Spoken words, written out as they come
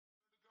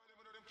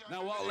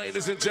Now, well,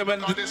 ladies and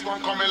gentlemen,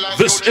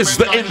 this is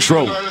the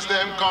intro.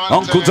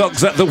 Uncle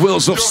Doug's at the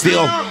wheels of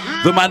steel.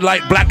 The man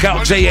like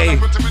Blackout J.A.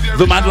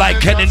 The man like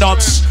Kenny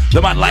Nuts.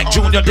 The man like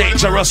Junior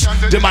Dangerous.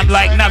 The man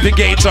like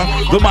Navigator.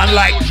 The man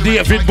like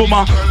David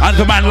Boomer. And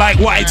the man like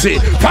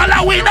Whitey.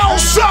 Following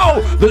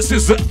also, this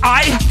is the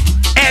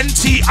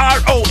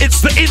INTRO. It's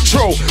the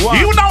intro. Wow.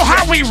 You know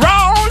how we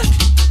roll.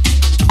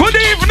 Good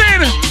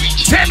evening.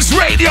 Thames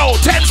Radio,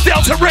 Thames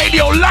Delta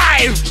Radio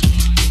live.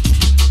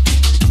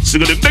 Ding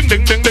ding ding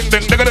ding ding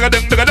ding ding ding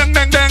ding ding ding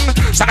ding ding.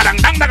 Sagadang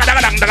dang dang dang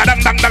dang dang dang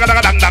dang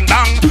dang dang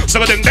dang.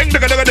 Sagadang ding ding ding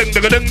ding ding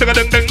ding ding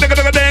ding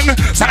ding ding.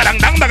 Sagadang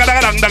dang dang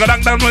dang dang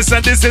dang dang. We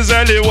said this is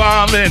early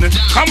warming.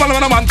 Come follow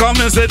the man, come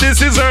and say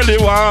this is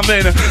early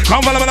warming.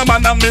 Come follow the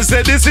man, and me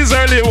say this is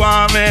early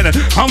warming.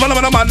 Come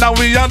follow the man, now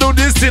we are do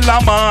this till the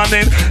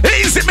morning.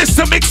 Easy,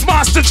 Mr.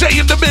 Mixmaster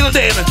J in the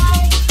building.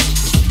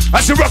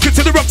 As you rock it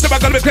to the rocks, I'm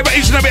gonna be clever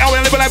each and every hour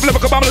and live a life, live a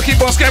come on, keep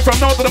on scared from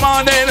now to the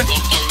morning.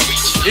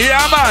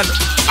 Yeah, man.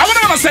 I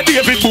wanna say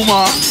David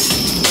Boomer.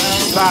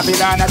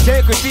 Babylon, I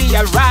take we be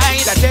a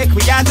ride, I take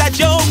we as a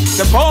joke.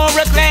 The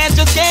poorer class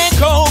just can't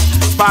cope.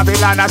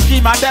 Babylon, I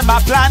scheme and them a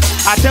plan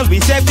until we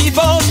say we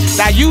vote.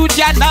 That you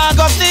just not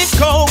go think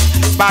cope.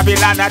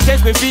 Babylon, I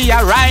take we be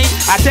a ride,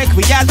 I take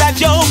we as a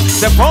joke.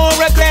 The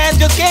poorer class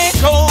just can't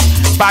cope.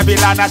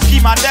 Babylon, I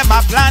scheme and them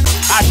a plan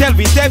until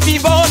we say we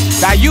vote.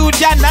 That you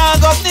just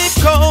not go think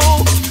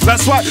cope.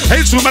 That's why,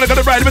 hey, true man, I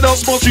gotta ride with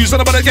us, small trees, and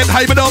I'm gonna get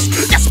high with us.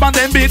 Yes, man,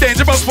 then be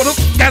dangerous for us.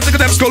 Can't think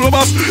of them school with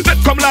us. Then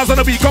come last on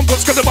the week, come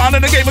cause the ball in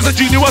the game is a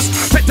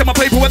genius. Pick them a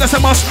paper with us a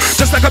must.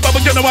 Just like a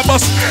bubble, you know I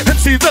must. And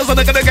see, those are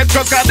gonna get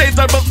cross, got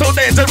dangerous, so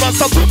dangerous.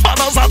 Some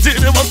banners are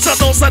genius, and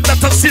those are not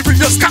a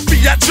serious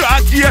copy and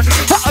track here.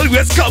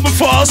 Always coming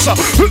for us.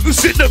 Who's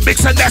in the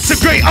mix, and that's the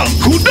great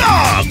Uncle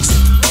Dogs.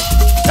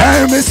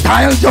 Hey, me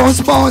style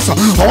just bounce.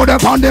 Hold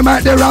up on them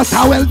at the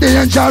Rasta, well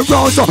dangerous.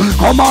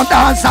 Come on,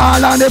 dance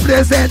all and the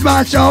place ain't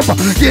match up.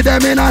 Give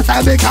them in a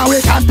style because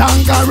we can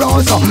tangle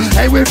us.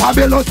 Hey, we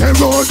fabulous the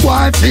road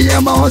boy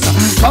famous.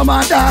 Come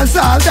on, dance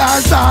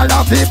all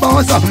of the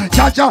boss.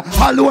 Cha-cha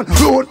alone,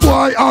 road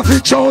boy of the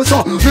chose.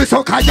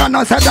 Mr.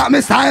 Kayana said that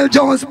me style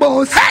just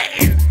bounce.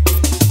 Hey!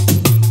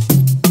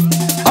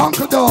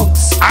 Uncle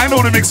Dogs. I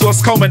know the mix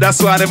was coming, that's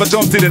why I never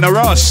jumped in a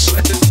rush.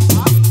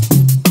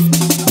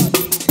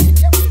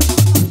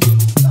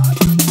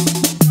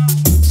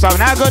 So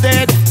now go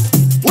dead.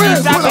 Pull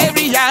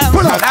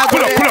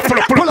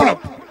up.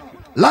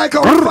 Like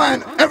a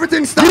fine,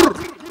 everything start.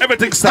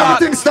 Everything start.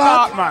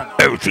 Man.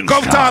 Everything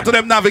come talk to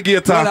them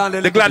Navigator,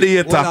 the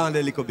Gladiator. Hold on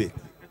a little bit.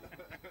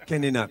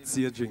 Kenny Nut,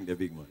 see you drink the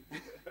big man.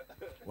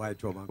 White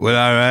drummer. Well,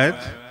 all right.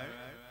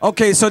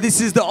 Okay, so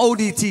this is the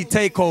ODT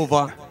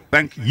takeover.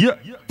 Thank you.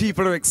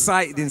 People are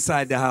excited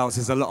inside the house.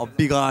 There's a lot of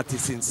big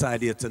artists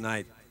inside here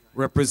tonight,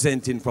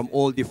 representing from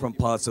all different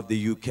parts of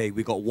the UK.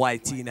 We got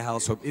Whitey in the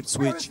house from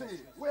Ipswich.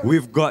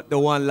 We've got the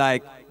one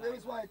like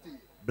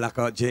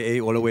Blackout J.A.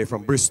 all the way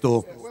from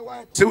Bristol.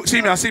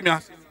 See me.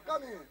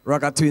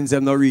 Ragga Twins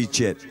them not reach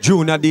yet.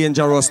 Junior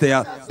Dangerous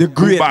there. The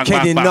great bang,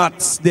 Kenny bang, bang.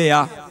 Nuts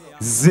there.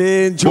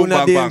 Zane, Junior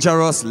bang, bang.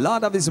 Dangerous.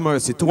 Lord of His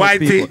mercy. Too much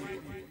Whitey. people.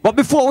 But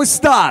before we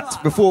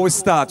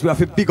start, we have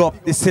to big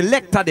up the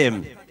selector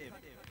them.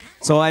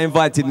 So I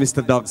invited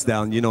Mr. Dogs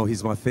down. You know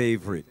he's my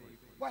favorite.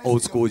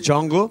 Old school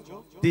jungle,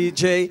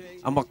 DJ,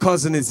 and my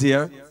cousin is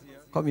here.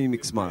 Come here,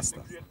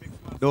 Mixmaster.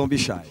 Don't be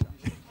shy.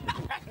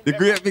 The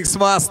great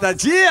Mixmaster,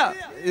 yeah.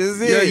 Is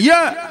it?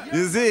 Yeah.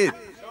 Is it?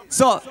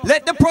 So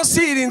let the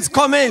proceedings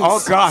commence. Oh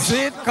gosh.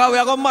 See it? Because we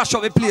are gonna mash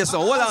up the place. So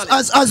hold on.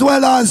 As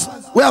well as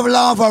we have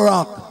Lava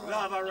Rock.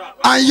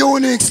 And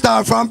Unique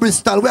Star from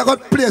Bristol. We are going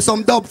to play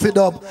some dub for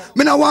dub.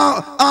 Me now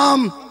want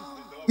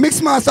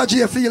Mixmaster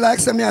J feel like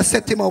say me I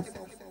set him up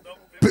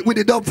with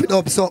the dub for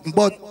dub something.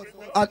 But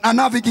a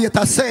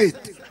Navigator say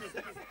it.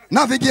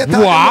 Navigator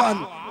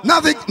what?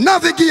 The one.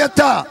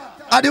 Navigator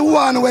are the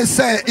one who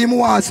say him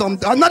want some.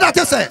 Not that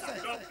you say.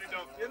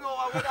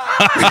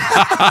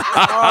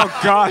 Oh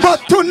gosh. But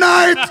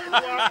tonight,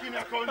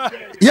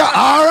 yeah,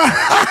 all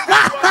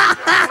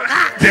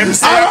right. Them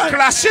say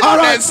clash, you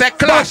know, they say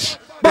clash.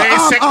 They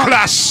say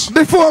clash.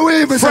 Before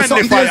we even say Friendly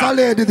something, there's fire. a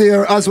lady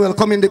there as well.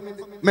 Come in,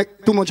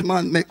 make too much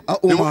man, make a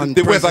woman.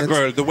 The weather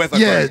presence. girl,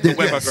 Yeah, the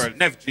weather yes. girl,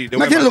 Nev G, the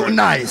Make weather it look girl.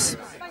 nice.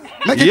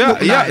 Make it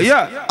look nice.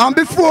 Yeah. And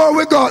before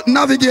we go,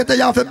 Navigator,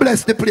 you have to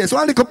bless the place.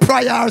 One little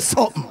prayer or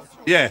something.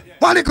 Yeah.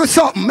 One little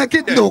something, make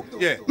it look.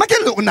 Yeah. Make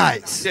it look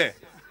nice. Yeah.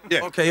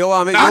 Okay, you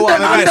want me?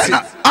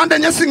 And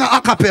then you sing a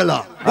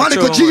cappella. One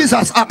little true.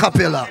 Jesus a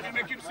cappella.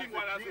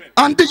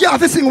 And you have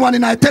to sing one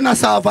in a tenor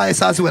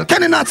voice as well.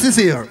 Kenny Nuts is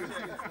here.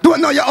 Don't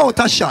know you're out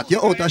of shot.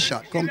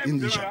 Come in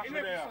the shot.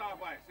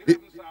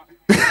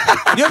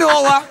 You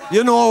know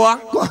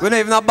what? We're not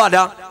even a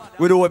bother.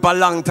 We do it for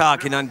long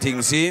talking and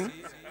things, see?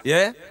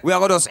 Yeah? We are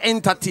going to just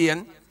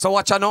entertain. So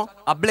watch out now.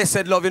 A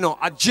blessed love, you know.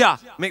 A Jah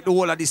make the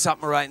whole of this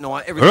happen right now.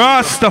 And everything.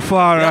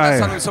 Rastafari. You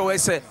understand? So I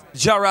say,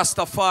 Jah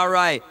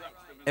Rastafari.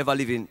 Ever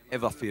living,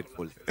 ever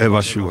faithful. Ever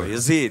sure. You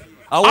see it?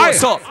 And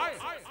what's up?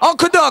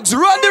 Uncle Dogs,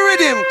 run the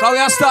rhythm. Because we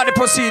are start the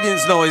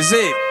proceedings now, you see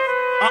it?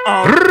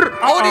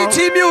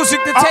 ODT Music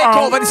to take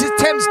over. This is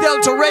Thames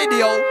Delta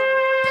Radio.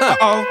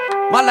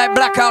 Man like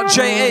Blackout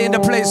JA in the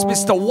place,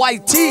 Mr.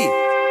 YT.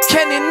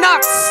 Kenny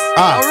Knox.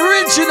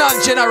 Original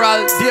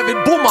General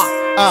David Boomer.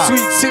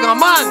 Sweet singer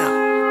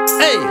man.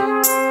 Hey.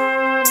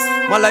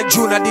 Man like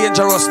Junior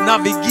Dangerous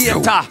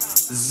Navigator.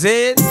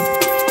 Zane.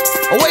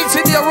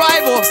 Awaiting the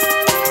arrival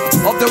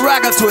of the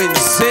Ragga Twins.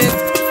 Zane.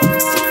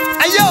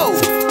 Hey yo.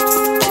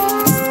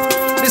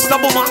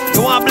 Mr. Boomer,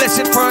 you want to bless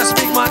it first,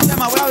 big man? Yeah,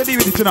 man, what are we doing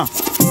with it, you know?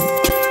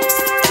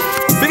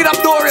 Big it up,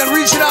 Dorian,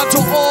 reaching out to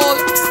all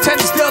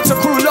Thames Delta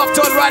crew locked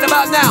on right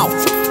about now.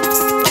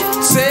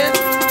 Say it.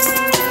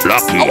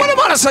 Lucky. I want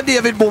to Sir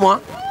David Boomer.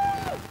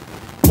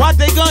 What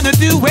they gonna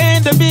do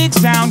when the big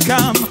sound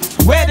come?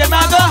 Where them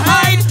a go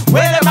hide?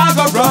 Where them a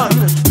go run?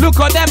 Look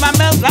how them a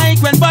melt like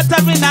when butter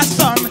in the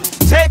sun.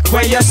 Take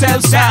away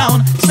yourself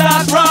down,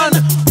 start run.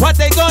 What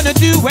they gonna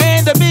do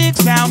when the big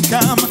sound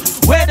come?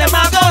 Where them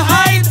a go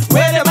hide?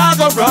 Where them a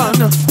go run?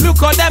 Look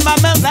how them a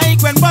melt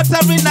like when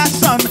butter in the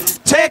sun.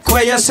 Take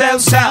away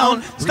yourself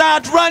down,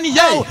 start run,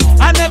 yo.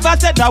 I never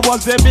said I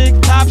was the big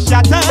top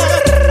shatter.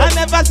 I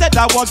never said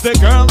I was the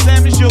girls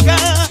them sugar.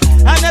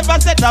 I never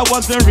said I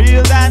was the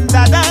real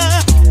dandada.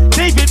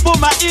 David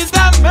Boomer is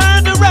a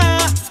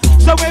murderer.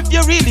 So if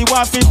you really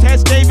want to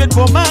test David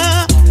Boomer,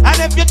 and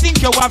if you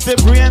think you have the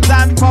brains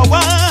and power,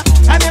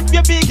 and if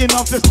you're big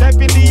enough to step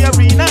in the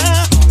arena,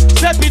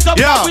 step it up,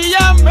 we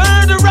are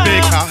murderer.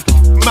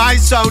 My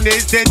sound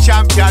is the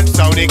champion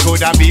sound. It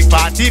could have been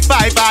 45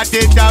 at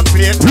the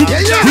place.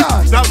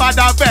 No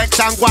matter vex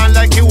and go on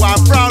like you are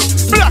proud.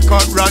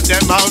 Blackout run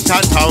them out of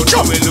town.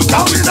 So we look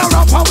now we no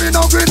rapper, we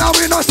no green,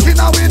 we no skin,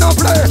 we no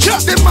play.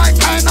 The mic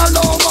kinda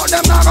low, but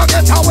them not gonna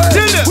get away.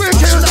 We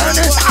kill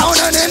any sound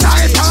any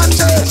night and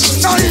day.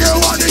 Now you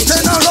want the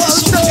general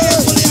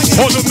say.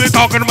 Hold up me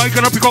talking mic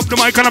and I pick up the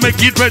mic and I make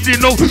it ready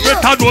now.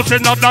 Better know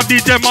say not that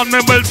DJ man me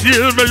well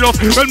serious.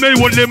 When me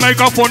hold the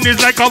microphone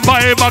is like a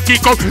vibe a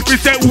kick up. Me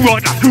say who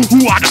are that,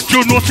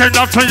 you know say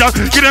that say that.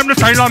 Give them the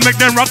style and make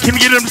them rockin',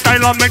 give them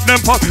style and make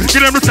them pop.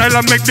 Give them the style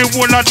and make the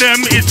whole of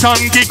them itch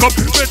and kick up.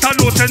 Better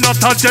know say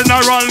not a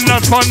general,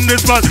 not fun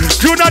this man.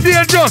 You know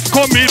they just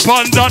come in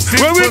on that.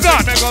 Where we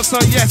got? So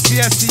yes,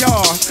 yo.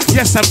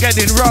 Yes, I'm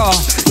getting raw.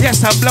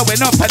 Yes, I'm blowing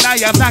up and I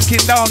am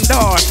knocking down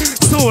doors.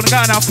 Soon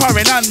gonna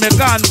foreign and me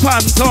gone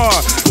pan tour.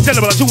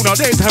 General Juno,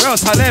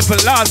 dangerous, I level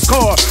last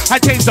score. I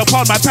changed up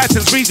all my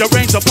patterns,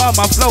 rearranged up all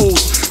my flows.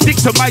 Stick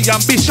to my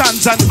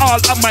ambitions and all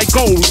of my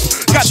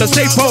goals. Got to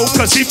stay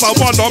focused if I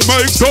wanna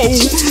make dough.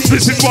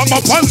 This is what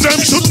my fans them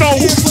should know.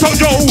 So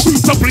yo,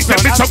 so please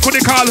let me so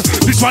critical.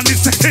 This one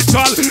is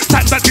sexual,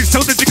 time that is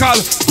so digital.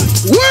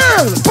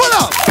 Well, pull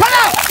up, pull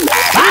up,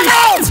 pull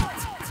up,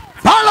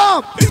 pull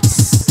up.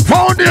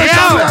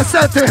 Foundation, we are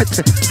set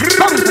it.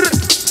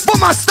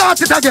 Boomer,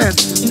 start it again.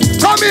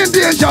 Come in,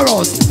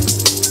 dangerous.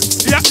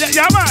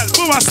 Yeah, man.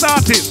 Boomer,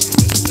 start it.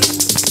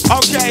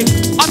 Okay.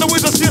 On the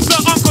wizard sister,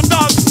 Uncle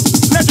Doug,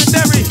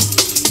 legendary.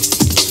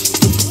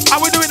 And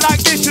we do it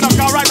like this, you know,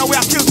 cause right now we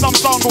have killed some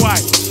song boy.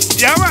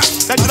 Yeah, man.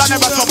 That you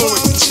never trouble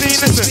with. See,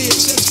 listen.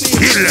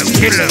 Kill them.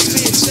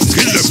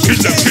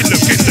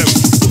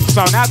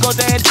 So now go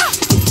dead.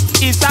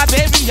 It's a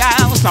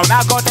burial. So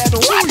now go dead.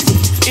 What?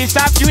 It's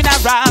a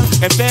funeral.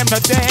 If them not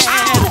dead.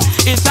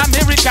 It's a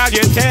miracle.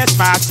 You test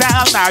my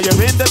sound. Now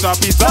you're in the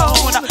dopey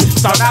zone.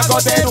 So now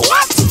go dead.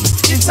 What?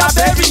 It's a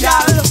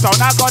burial. So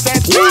now go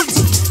dead. What?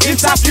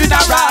 It's a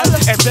funeral.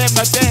 If them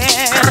not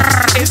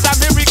dead. It's a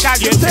miracle.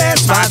 You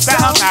test my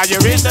sound. Now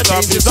you're in the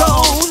dopey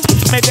zone.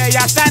 Me there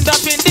you stand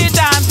up in the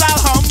dance all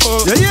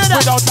humble.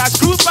 Without a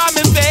screw on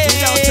me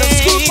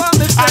face.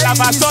 All of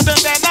a sudden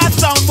then that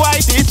sound boy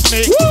diss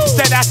me.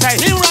 Say that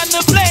he run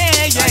the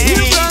play.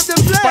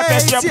 But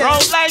if you're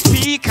proud like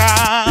Pika,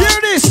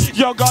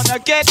 you're gonna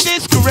get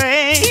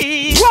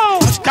disgraced.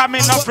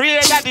 Coming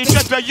afraid that the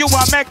shit where you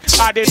are make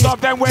are the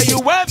top them where you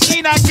work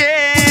in a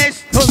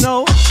case. Oh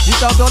no,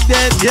 it's not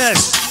dead,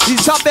 yes.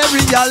 It's a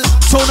burial,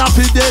 so not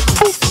be dead.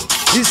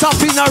 It's a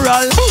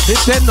funeral,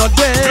 it's them not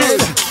dead.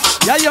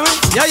 Yeah,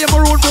 you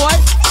rude boy.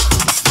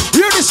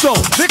 Hear this now.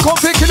 They come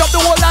picking up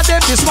the whole of them,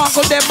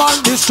 dismantle them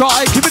and destroy.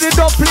 Give me the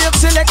dub plate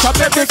selector,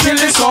 make me kill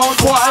this sound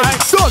boy.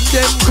 Done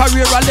them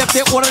career, I left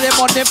them, one of them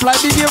on them fly.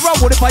 Big hero,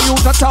 what if I use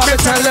the target?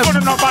 Tell them.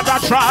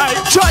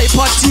 Try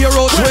for tear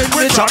out when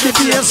we drop the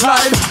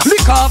baseline.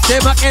 Lick off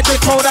them and get the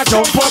crowd that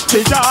jump up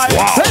to die.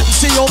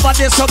 MC over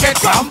there, so get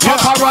cramped or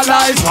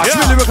paralyzed. Watch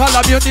me lyrical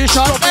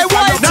ammunition. Hey,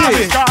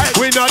 Whitey.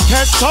 We not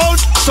test sound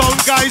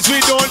guys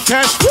we don't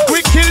test. We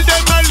kill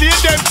them and lead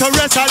them to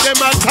rest and them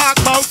and talk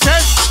about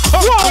test.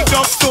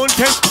 Dogs don't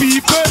test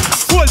people.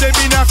 Hold them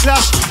in a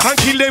clash and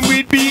kill them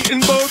with beaten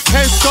both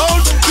test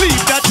sound.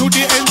 Leave that to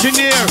the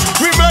engineer.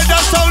 We murder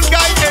sound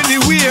guy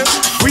anywhere.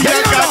 We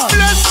have got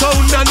blessed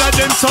sound. None of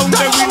them sound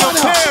that we not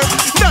fair.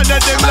 None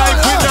of them like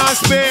we not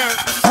spare.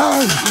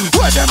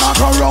 Where them a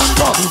go run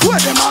go?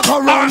 Where them a go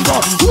run go?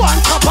 One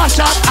cup of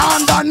shot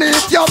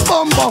underneath your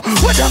bumbo.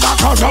 Where them a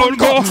go run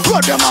go?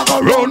 Where them a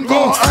go run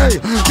go? Hey,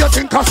 you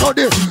think I saw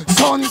the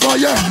sun go?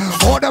 Yeah,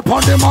 hold up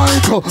on the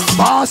mic.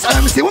 Boss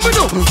MC, what me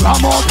do?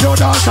 Ram up your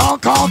dance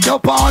and conk your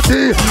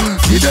party.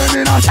 Give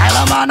them in a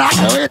style man, I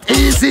do it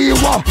easy.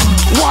 Whoa.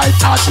 White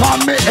hat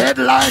on me head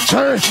like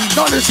her.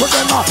 Don't listen to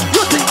them,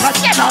 you think I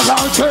get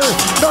around her.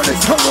 Don't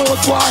listen to road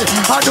boy,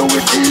 I do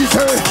it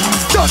easy.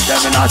 Done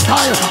them in a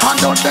style and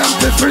done them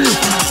for free.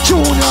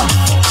 Junior.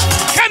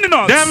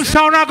 Them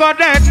sound I got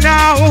dead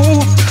now.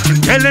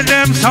 Telling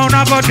them sound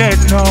I got dead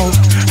now.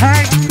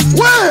 Hey.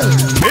 Well.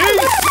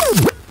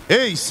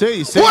 Hey,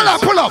 say.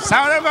 Pull up.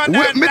 Sound I got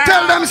dead me now.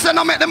 tell them say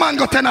no make the man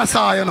go 10 a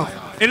saw, you know.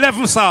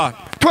 11 saw.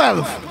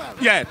 12.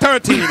 Yeah,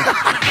 13.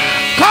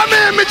 Come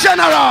here, me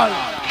general.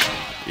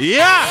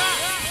 Yeah.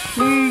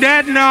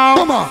 Dead now.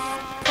 Come on.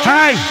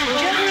 Hey.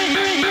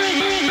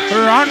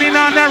 Running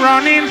on the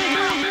running.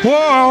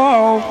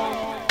 Whoa.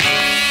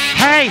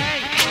 Hey.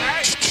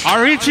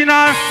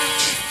 Original.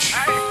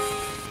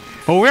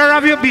 Where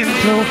have you been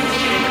to?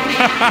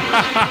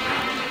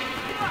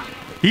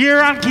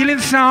 Here I'm killing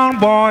sound,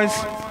 boys.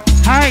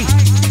 Hey.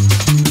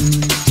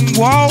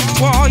 Whoa,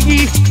 boy.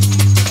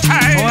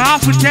 Hey. I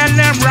have to tell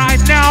them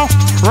right now.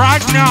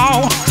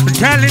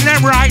 Telling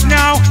them right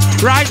now.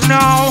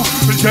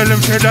 Tell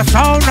them say the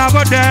sound of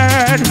a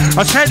dead.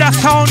 I said the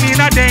sound in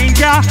a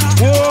danger.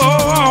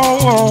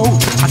 Whoa,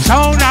 a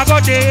sound of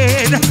a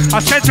dead. I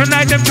said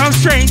tonight them come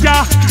stranger.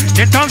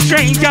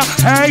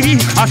 Hey,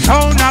 a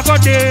sound of a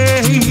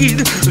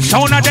dead.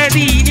 Sound of dead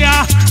in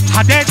ya.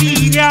 A dead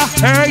in ya.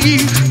 Hey,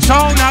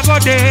 sound of a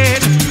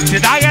dead.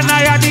 Did I and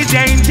I are the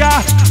danger?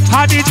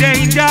 The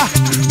danger.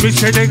 We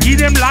say they give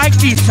them like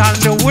this and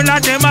the whole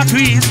of them a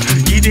twist.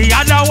 Give the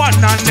other one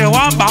and they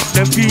want back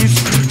the piece.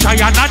 Try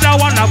another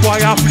one, a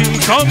boy a fling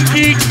some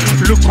kick.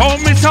 Look how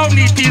me sound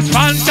it is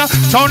fanta.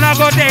 Sound a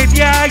go dead,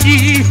 yeah.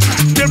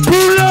 The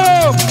pull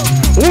up,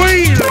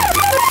 wheel.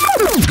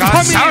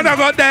 Cause sound a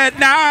go dead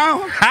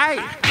now.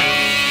 Hi.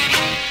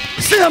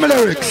 See them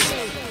lyrics.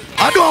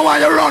 I don't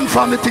want you to run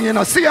from the thing, you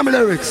know. See them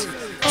lyrics.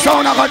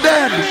 Sound a go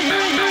dead.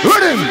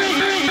 Rhythm.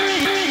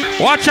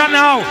 Watch out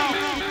now.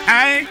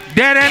 Hey,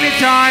 dead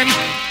anytime.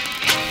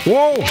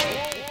 Whoa.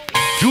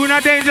 Junior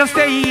Danger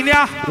stay in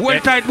ya. Well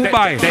tight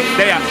Dubai.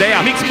 They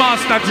are. Mix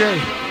Master J.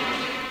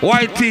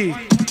 YT.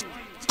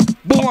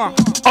 Boom.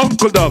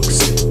 Uncle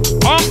Dogs.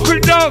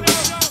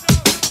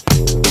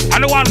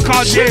 And the one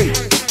called J.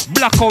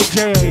 Blackout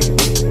J.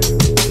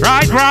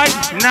 Right.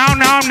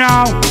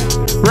 Now.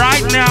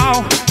 Right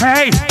now.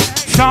 Hey.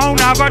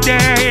 Sound of a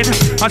dead.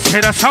 I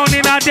said a sound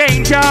in a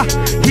danger.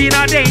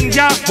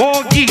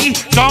 Bogey.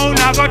 Sound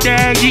of a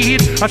dead.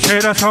 I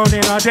said a sound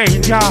in a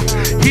danger.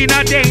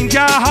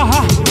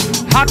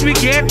 Hot we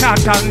get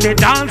hot on the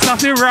dance of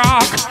the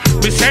rock.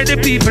 We say the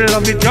people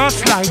love it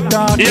just like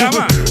that. Yeah,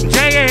 man.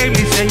 J.A.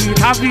 me say it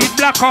have it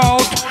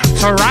blackout.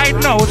 So right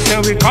now say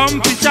we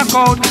come to check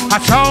out. A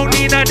sound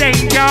in a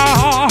danger.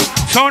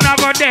 Sound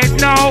of a dead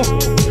now.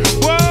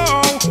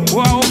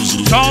 Whoa,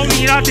 sound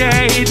in a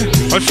dead.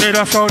 I said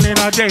a sound in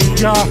a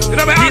danger.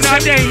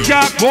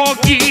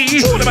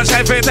 Bogey. Ord man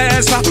tjej för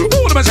testa.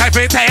 Ord man tjej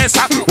för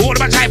testa. Ord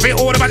man tjej för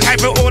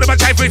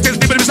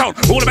sound.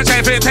 Ord man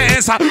tjej för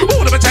testa.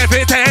 Ord man tjej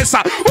för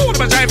testa. Ord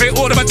man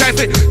tjej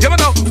för. You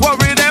know,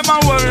 worry them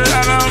and worry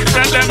and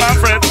friend them and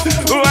friend.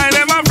 Why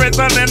them and friend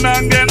and then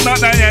don't get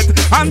nothing yet.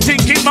 I'm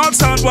thinking about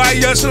sound why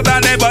you should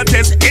have never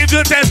test. If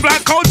you test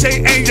black coat,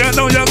 ain't you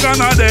know you're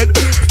gonna dead.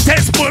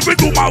 Test put me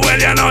to my well,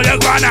 you know you're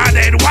gonna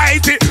dead.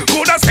 Whitey,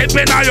 coulda step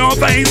in on your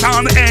face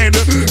on end.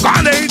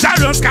 Gone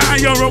dangerous, can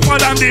you run more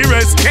than the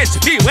rest.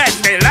 Catch me when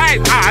they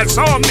light, I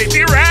saw me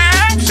the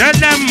rest. Said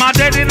them are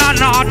dead in a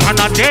north and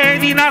a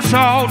dead in a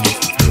south.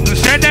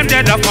 Said them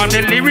dead up on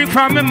the lyric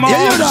from the mouth.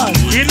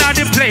 In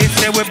the place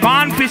they were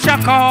born for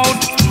shock out.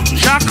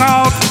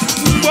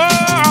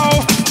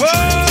 Whoa.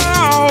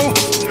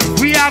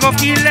 We are gonna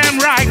kill them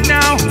right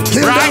now.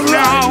 We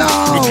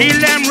kill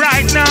them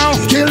right now.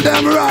 And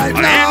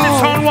the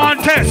sound one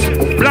test.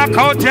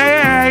 Blackout J.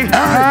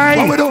 Hey,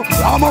 what we do?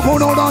 I'm up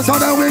on all dance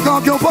and then we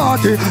come your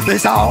party. They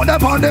sound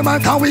upon them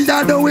and can we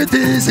do it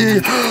easy.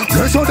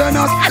 Listen to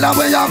us, tell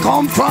where you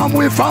come from.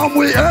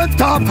 We head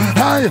top.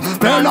 Hey,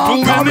 we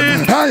long come.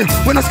 Hey,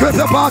 we no scrape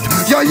the pot.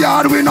 Your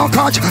yard we no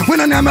catch. We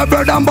no name a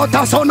bread and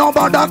butter so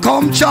nobody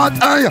come chat.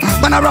 Hey,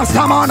 when I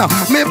rasta man,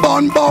 me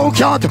bun bow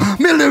cat.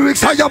 Me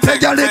lyrics how you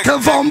peg your little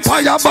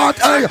vampire but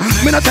hey,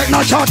 me no take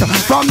no shot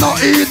from no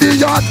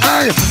idiot.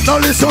 Hey, no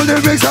listen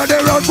lyrics of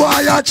the road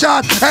boy a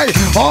chat. Hey,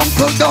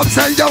 Uncle Dub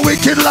say you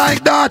wicked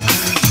like that.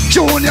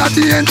 Junior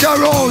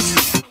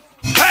Dangerous.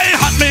 Hey,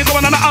 hot me, come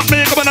on and hot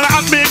me, come on and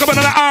hot me, come on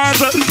and hot.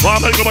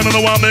 Warm me, come on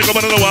and warm me, come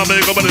on and warm me,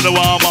 come on and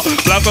warm.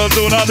 Black out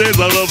to the days,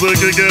 I love to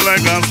kick it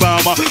like a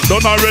summer.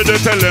 Don't already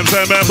tell them,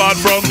 say me bad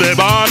from the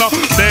barn.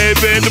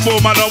 David,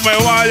 woman, don't me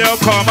why you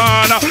come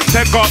on.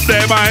 Take up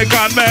the mic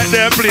and make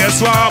the place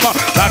warm.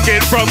 Lock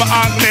it from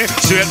Acne,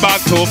 straight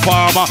back to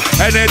farmer.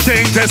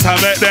 Anything just to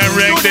make them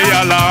ring the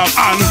alarm.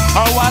 And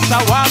what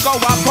a walk,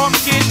 a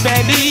pumpkin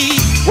belly.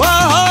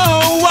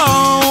 Whoa.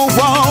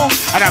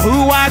 And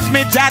who was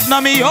me dad, no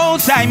me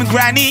old time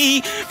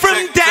granny from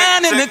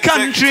down in the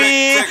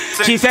country.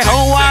 She said,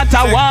 oh, what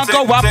a walk,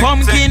 a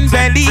pumpkin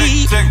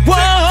belly.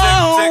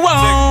 Whoa.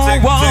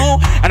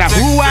 And But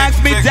who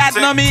asked me that?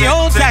 No, me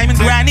old time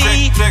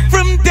granny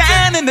from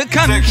down in the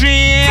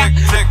country.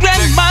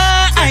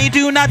 Grandma, I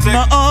do not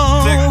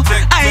know.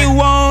 I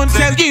won't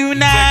tell you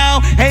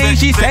now. Hey,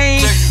 she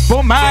say,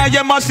 Boma,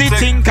 you must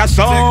think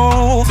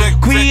so.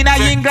 Queen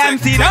of England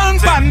sit on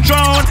throne.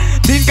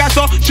 Think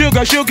so.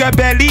 Sugar, sugar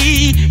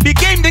belly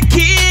became the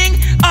king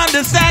on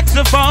the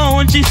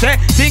saxophone. She said,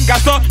 think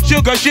so.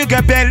 Sugar,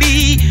 sugar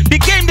belly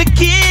became the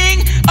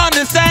king on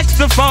the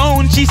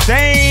saxophone. She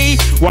say,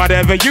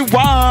 whatever you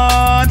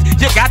want,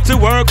 you got to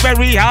work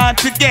very hard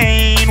to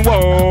gain.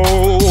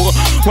 Whoa,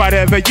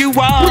 whatever you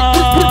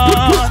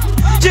want,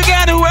 you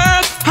got to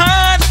work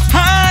hard,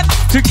 hard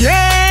to gain,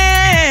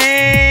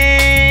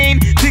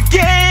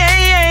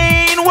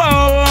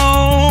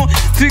 whoa,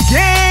 to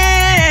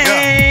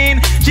gain.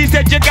 She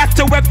said you got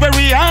to work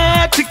very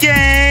hard to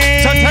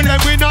gain. So tell them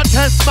we not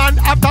test man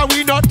after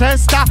we not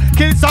tester.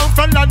 Kill some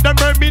from London,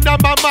 Birmingham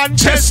and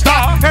Manchester.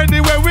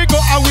 Anywhere we go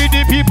and with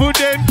the people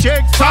them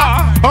check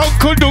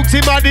Uncle Dukes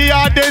him and the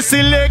hard they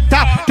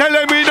selector. Tell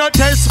them we not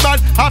test man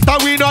after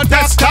we not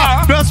tester.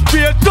 Just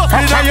spray it up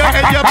in your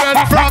head, your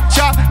brain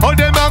fracture. How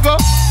them a go?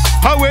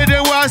 How where they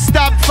want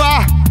stop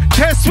for?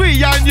 Test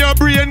we and your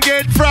brain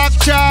get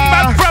fractured.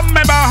 But from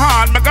my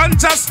heart, my gun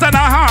just in a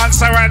hand.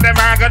 So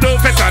whatever I can do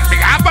for something,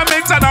 I'm a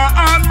mix in a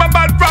hand. But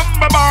from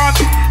my band,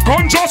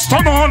 gun just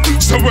turn on.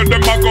 So when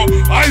them a go,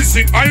 I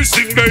sing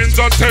the ends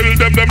and tell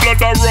them blood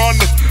a run.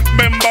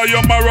 Remember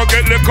your marrow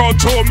get lick out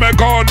to me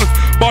gun.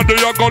 Body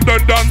you go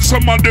then dance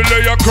some and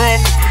delay a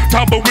crumb.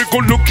 Table we go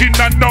looking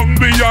and down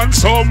beyond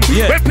some.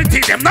 We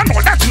pity them, not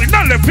know that we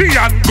not left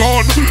and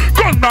gun.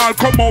 Gun now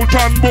come out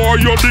and boy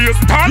you the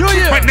stand.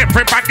 When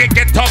everybody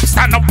get up,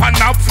 stand up and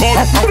have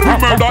fun.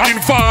 Murder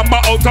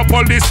informer out of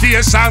police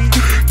station.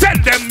 Tell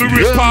them we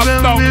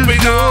respond down we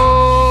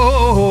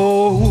know.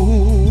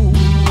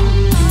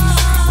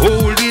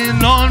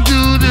 Holding on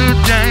to the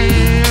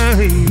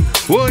day.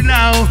 Oh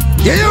now.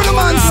 Yeah, you the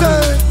man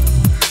say.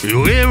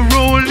 We're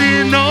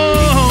rolling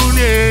on,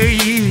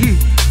 yeah.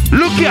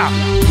 Look here.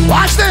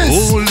 Watch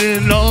this.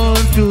 Holding on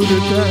to the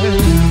day.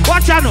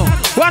 Watch out now.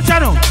 Watch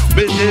out now.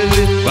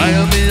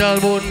 Fire me all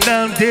burn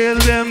down, tell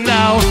them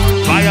now.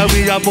 Fire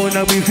we are burn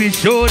and we fi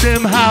show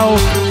them how.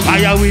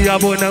 Fire we are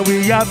burn and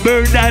we are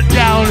burn that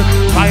down.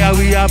 Fire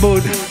we are burn,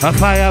 a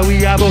fire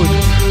we are burn.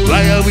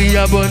 Fire we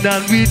are burn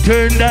and we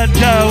turn that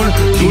down.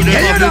 To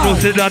them up they know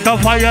say that the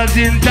fire's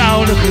in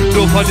town.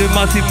 Go for the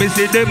massive, me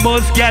say they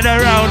must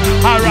gather round.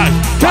 Alright,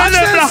 tell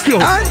them black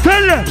you,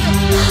 tell them.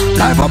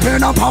 Life up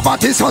in a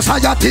poverty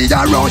society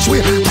around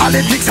we.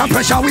 Politics and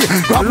pressure we.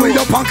 Grab we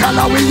up and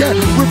color we, yeah.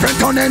 We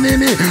friend on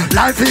enemy.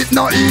 Life is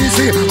not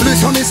easy.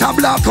 Listen is a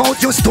black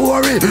out your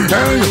story.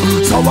 Hey,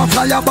 so I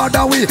fly about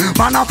the way.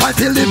 Man I fight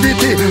till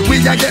liberty.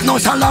 We a get no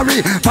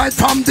salary. Fight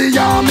from the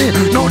army.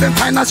 Know them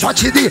find a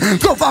strategy.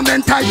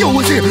 Government I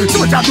use it.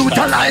 Soldier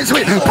brutalize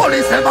we.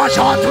 Police never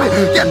shot we.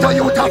 Get the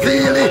youth a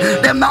feel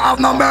it. Them not have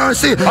no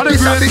mercy.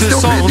 This a big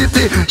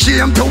stupidity.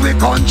 Shame to we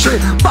country.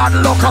 Bad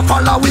luck a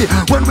follow we.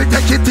 When we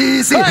take it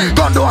easy.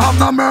 God don't have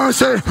no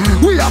mercy.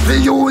 We have to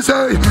use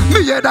it.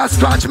 Me head that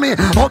scratch me.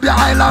 Hope your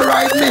island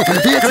ride me.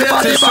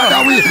 Everybody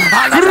bother we.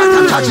 All of that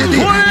a tragedy.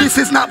 This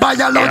is not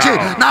biology.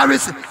 Now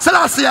it's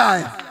Selassie.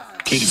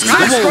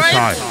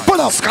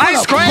 Pull up.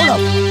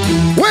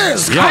 Where?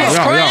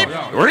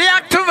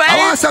 Reactivate. I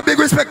want some big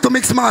respect to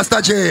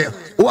Mixmaster J,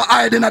 who are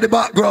hiding at the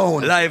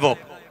background. Live up.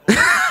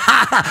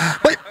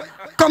 Wait,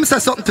 come say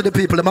something to the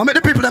people. Make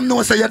the people them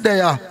know say you're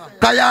there.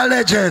 Cause you're a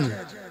legend.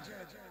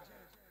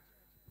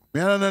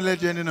 Me not a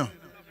legend, you know.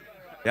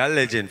 You're a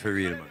legend for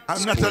real, man.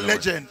 I'm not a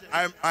legend.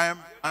 I'm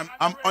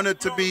honored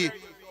to be.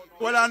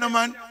 Well, I know,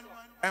 man.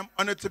 I'm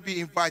honored to be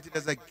invited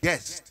as a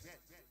guest.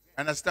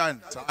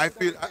 Understand? So I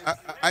feel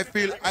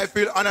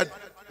honored.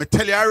 I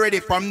tell you already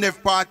from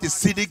Nev Party,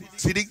 see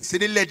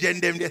the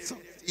legend them that's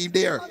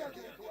there.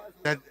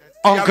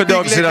 Uncle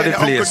Doug's in the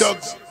place. Uncle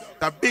Doug's,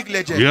 the big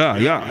legend.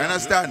 Yeah.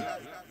 Understand?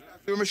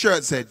 So my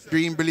shirt said,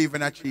 dream, believe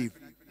and achieve.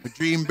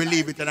 Dream,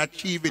 believe it and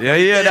achieve it. Yeah,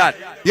 you hear that?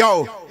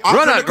 Yo,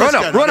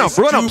 run up,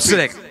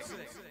 select.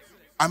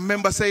 I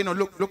remember saying, oh,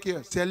 look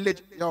here, say a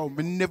legend. Yo,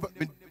 me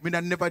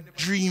never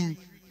dream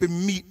to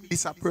meet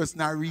this a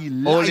person I really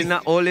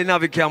like. Only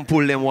Navi can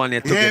pull them one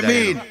head together.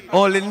 Yeah, mean.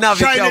 Only Navi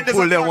can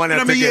pull them one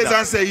head together.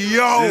 And say,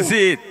 yo, you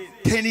see it?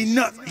 Kenny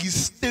Nuts,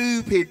 he's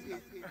stupid.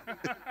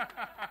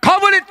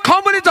 Come on it,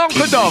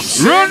 Uncle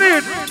Dogs. Run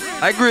it.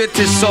 I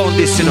greatest sound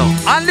this, you know.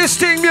 And this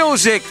thing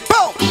music.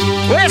 Boom.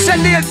 Where's the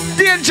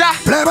danger?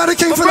 Play by the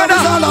king for the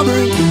all I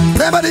bring.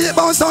 Play by the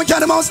bounce down,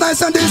 carry the mouse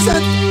nice and decent.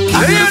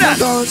 And the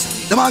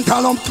girls, the man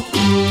call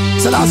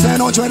so last say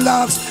no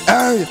dreadlocks.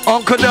 Hey,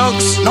 Uncle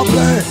Dogs. No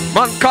play.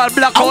 Man called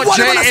Blackout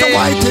J.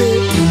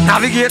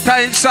 Navigator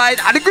inside.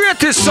 And the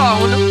greatest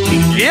sound.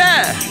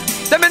 Yeah.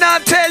 Let me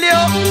not tell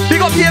you.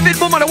 Big up David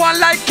Boomer, the one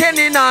like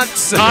Kenny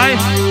Nuts. Aye.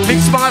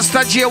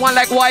 Mixmaster J, one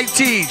like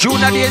YT.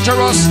 Junior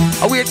Dangerous,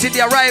 awaiting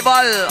the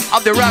arrival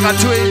of the Raga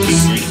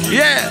Twins.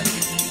 Yeah.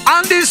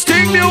 And this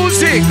thing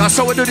music, that's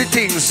how we do the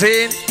things,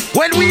 see?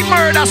 When we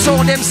murder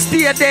sound, them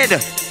stay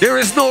dead. There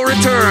is no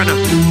return.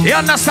 You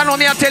understand what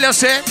me I tell you,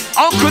 say?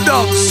 Uncle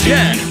Dogs,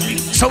 yeah.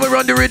 So we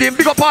run the rhythm.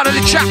 Big up part of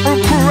the chat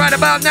room crew right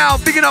about now.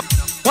 Bigging up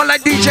one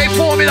like DJ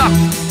Formula.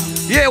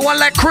 Yeah, one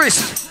like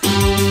Chris.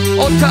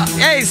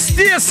 Hey,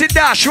 Stacy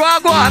Dash, you are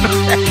going.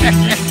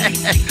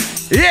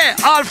 Yeah,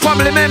 all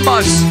family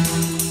members.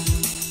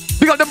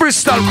 Big up the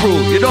Bristol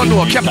crew. You don't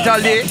know,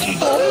 Capital D.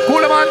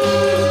 Cool, man.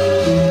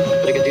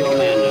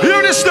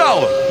 Hear this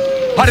now.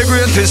 How the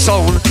greatest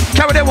sound.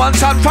 Carry the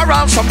ones and for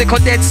all. Some they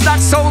condense that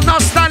sound. No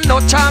stand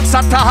no chance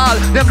at all.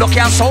 Them look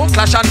your sound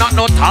clash and not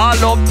no tall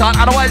up tall.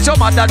 Otherwise your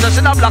mother just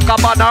in a black up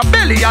on a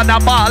belly and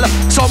a ball.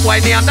 Somewhere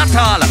near the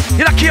tall.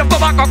 In a cave go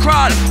back or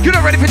crawl. You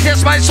not ready to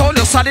taste my soul.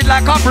 You solid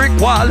like a brick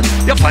wall.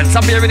 Your fans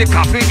are bearing the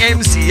coffee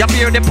MC. You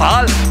bear the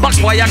pal. Box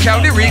boy you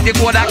carry the ring. They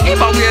go that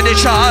give away the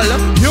shawl.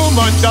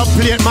 Human dub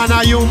plate, man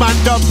a human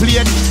dub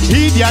plate.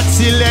 Idiot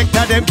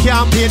selector, them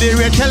can't pay the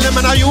rate. Tell them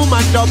man a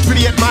human dub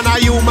plate, man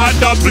a human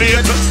dub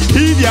plate.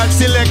 Idiot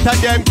selector,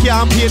 them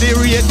can't pay the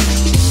rate.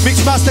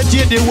 Mixmaster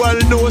J, the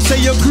world knows say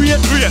you're great.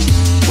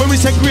 When we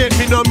say great,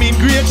 we no mean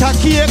greater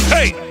cake.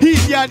 Hey,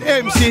 Idiot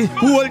MC,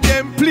 hold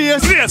them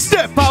place.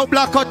 Step out,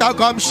 black out, and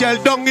come shell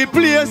down the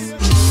place.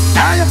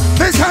 Hey,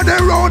 this is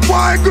the road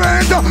boy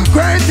great.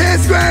 Great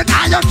is great,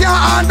 and you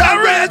can't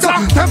underrate.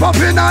 Step up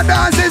in a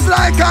dance is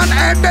like an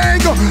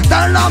ending.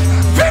 Tell them,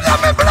 fill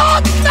up me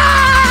blood.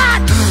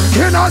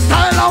 In a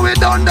style how we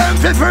done them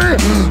for free.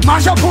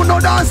 Mash up on no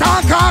dance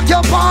and cock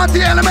your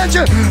party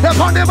elementary. Up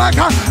on the mic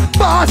and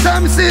Boss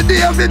MC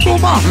David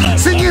Boomer.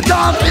 Sing it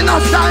off in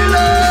a style.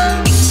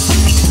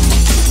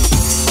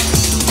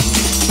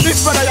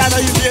 This brother you know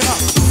you hear now.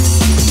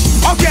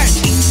 Okay.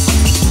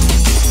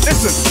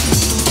 Listen.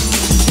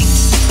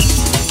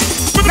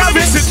 Now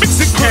mix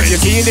it great.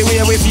 If you feel the way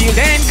we feel,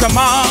 then come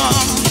on.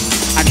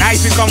 A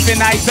nice we comfy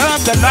night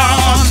of the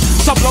lawn.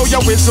 So blow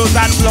your whistles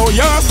and blow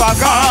your fog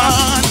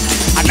on.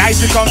 A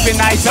nice comfy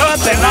night of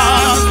the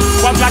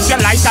lawn. One flash your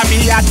light at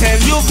me, I tell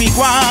you big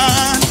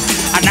one.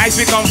 A nice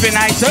comfy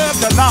night of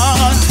the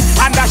lawn.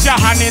 And dash your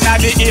hand in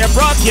the ear,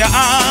 broke your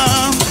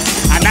arm.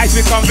 A nice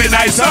comfy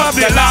night of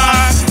the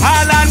lawn.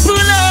 Alan pull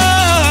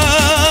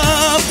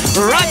up,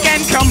 rock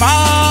and come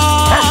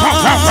on.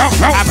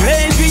 A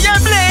blaze we a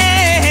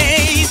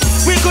blaze.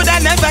 We could have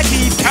never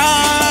keep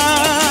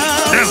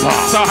calm.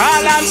 So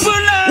Alan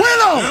pull up.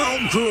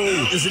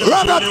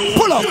 Raga,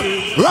 pull up.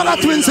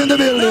 Raga twins in the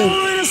building.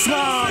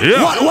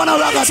 Yeah. One of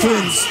Raga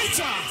twins.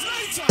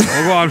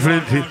 Oh, go on,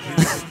 Flinty.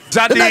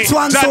 The next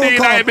one, Zadina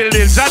in the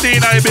building.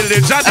 Zadina in the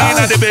building.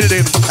 Zadina in the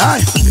building. Hey.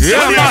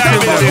 Yeah,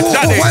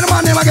 What's my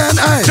name again?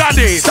 Hey.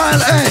 Jadi.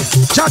 Style, hey.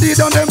 Jadi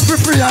done them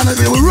free and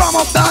we ram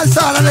up dance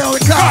hall and then we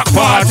clap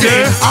party.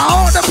 I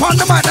hold upon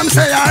the mic, them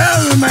say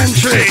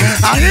elementary.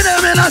 I give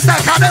them in a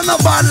stack and them no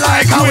bad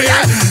like how we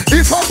are.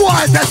 If a boy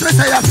test me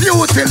say a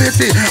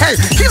futility. Hey,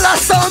 kill a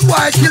son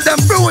boy, kill them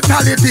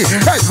brutality.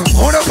 Hey,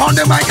 hold upon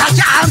the mic, a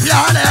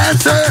champion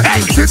answer. Hey,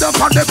 sit up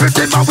on the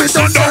pretty man with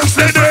the dance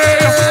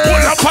today.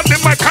 Hold upon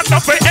the mic and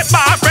up it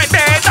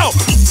already. No,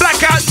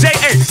 Black Out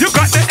J.A. You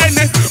got the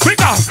ending. We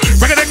go.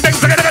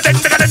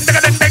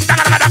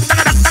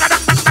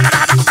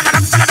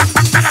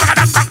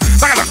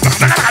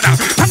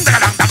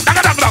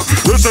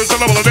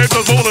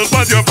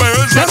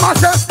 Them a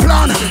set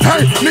plan,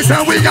 hey, me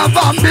say we have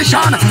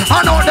ambition.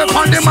 I know the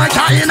on the mic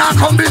in a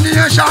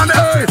combination,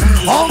 hey.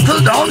 Uncle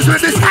Dogs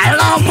with the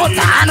style of put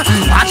on.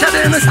 Watch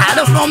it in the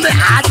style from the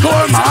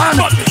hardcore man.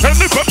 And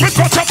the purpose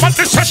got up at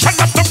the session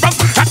of the run.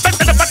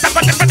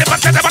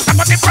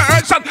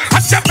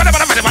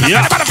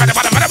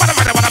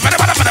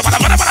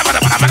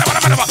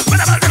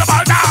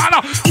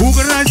 Who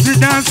gonna dance the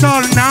dance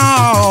all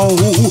now?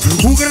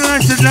 Who gonna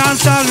dance the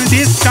dance all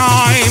this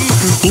time?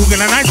 Who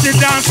gonna dance the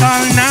dance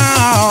all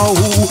now?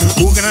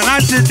 Who gonna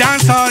dance the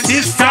dance all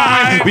this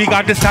time? We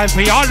got the style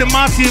for all the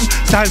massive,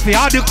 style for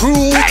all the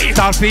crew,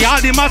 style for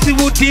all the massive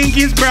who think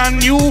it's brand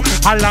new.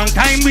 A long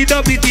time we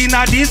dub it in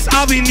this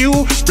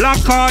avenue.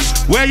 Black Card,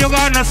 where you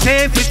gonna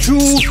say for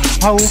true?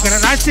 Who gonna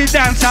dance the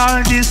dance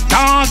all this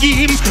time?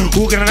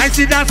 Who gonna dance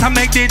the dance and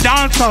make the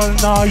dance all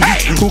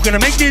night? Who gonna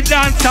make the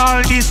dance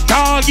all this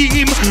time?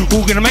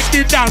 Who gonna make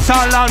the dance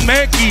all and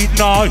make it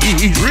nice?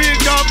 Real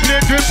dub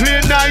plate, we play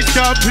nice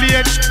dub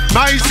plate.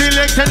 My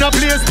selector no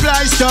play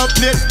splice dub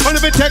plate. Only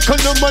we take on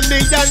the money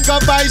and go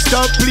buy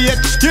dub plate.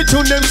 You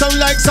tune them sound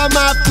like some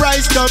half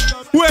price dub.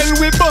 Well,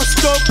 we bust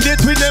dub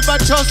plate, we never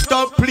trust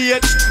dub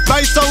plate.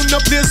 By sound no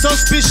play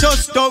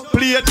suspicious dub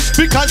plate.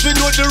 Because we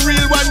know the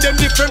real one, them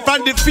different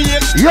from the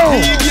fake.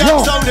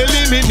 Idiot sound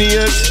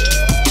eliminate.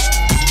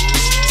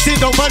 Sit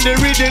down on the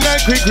reading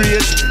like we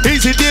great.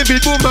 Easy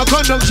David Boomer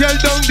come down, shell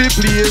down the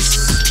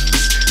place.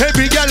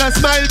 Every girl a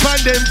smile on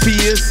them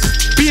face.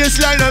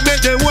 Baseline and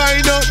make them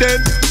wind up them.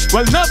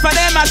 Well, enough of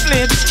them a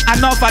slip,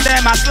 enough of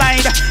them a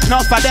slide,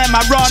 enough of them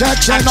a run,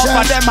 enough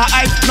of them a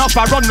hide, enough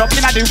a run up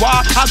in the war.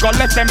 I go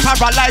left them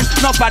paralyzed,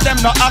 enough of them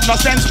no have no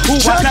sense.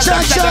 Who was never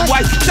tell them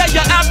why? Say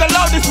you have the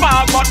loudest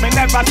mouth, but me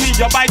never see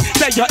your bite.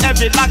 Say you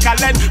heavy like a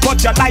lead,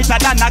 but you're lighter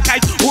than a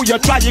kite. Who you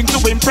trying to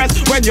impress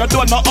when you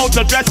don't know how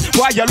to dress?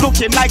 Why you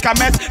looking like a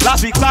mess?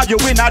 Last week saw you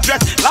in a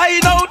dress.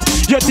 Line out,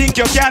 you think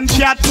you can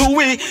chat to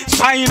we?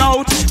 Sign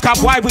out,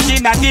 cause why we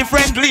in a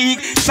different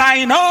league?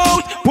 Sign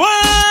out,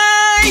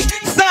 why?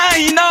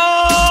 Sign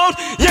out.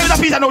 Yeah, the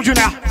piece I know you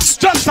now.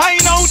 Just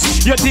sign out.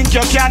 You think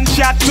you can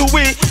chat to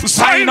we?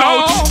 Sign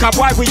out. Cause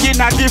why we in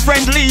a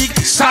different league?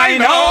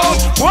 Sign out.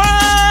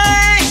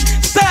 Why?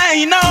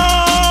 Sign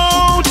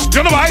out.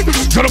 You know why?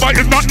 You know why?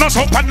 It's not no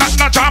soap and not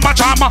no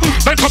drama.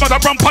 Then come on the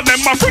rump on them,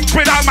 my freak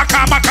with all my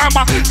karma.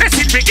 They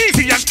see me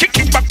easy and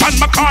kicking back on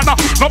my corner.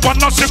 No one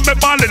no see me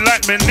balling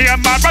like me near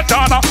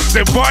Maradona.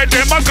 The boy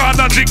them a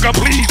gonna drink a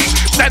please.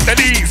 Set the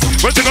knees,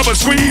 we'll take up a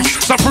squeeze.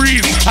 So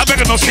freeze, I beg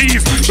no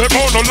seize. The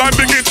more no line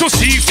begin to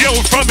seize you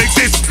from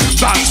exist.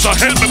 Dance so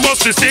help me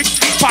bust the stick.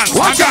 Pants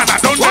and Ghana,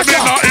 don't give me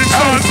no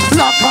instant.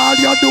 Lock all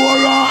your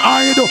door and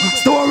hide.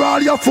 Store all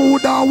your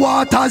food and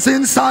waters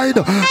inside.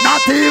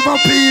 Not even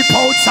peep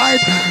outside.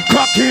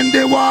 Crack in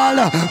the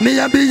wall.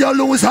 Maybe you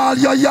lose all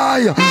your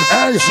eye.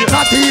 Hey,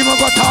 not even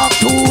go talk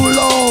too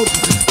loud.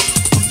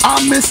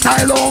 I'm me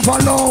style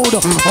overload.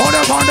 All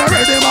the on the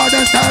rhythm of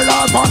the style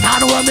out. But I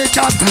know me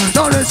chat.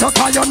 Don't listen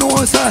to your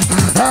nose.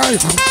 Hey,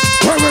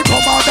 when we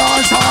come out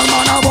dance all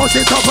man, I bust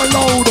it up a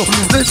load.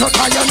 Listen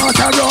to your nose,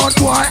 a road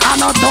boy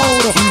and a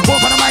toad.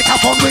 Over the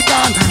microphone we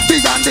can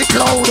beyond the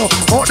cloud.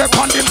 All the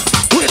condom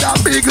with a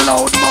big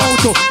loud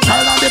mouth.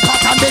 Tell on the pot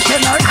and the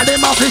tenor and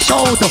them off the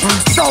shout.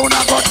 Sound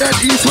I got the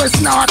east,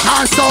 west, north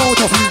and south.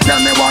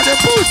 Tell me what the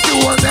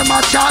pussy all them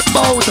a chat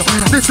about.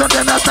 Listen to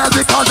them yourself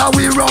because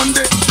we run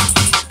the.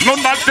 None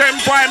of them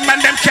boy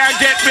man, them can't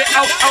get me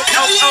out.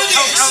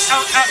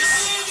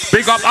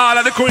 Big up all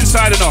of the crew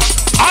inside enough.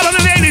 All of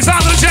the ladies,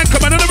 all of the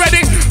gentlemen, are you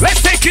ready?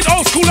 Let's take it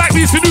old school like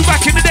we used to do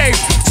back in the day.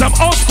 Some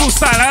old school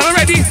style, are you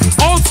ready?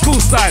 Old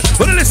school style.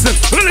 Listen,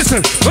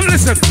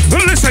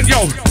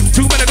 yo.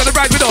 2 men are gonna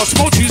ride with us.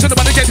 More trees and the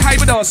money get high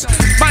with us.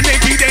 Man, they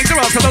be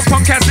dangerous. And those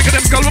punk cats thinking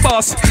them skull with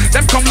us.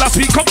 Them come last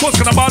week, come post,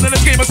 gonna ball in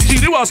this game as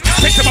GD was.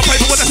 Take them a play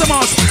for what that's a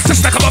must.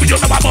 Just like a bubble, you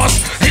know my boss.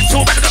 Hit 2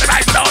 men are gonna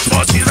ride with us.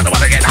 More trees and the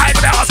money get high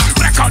with us.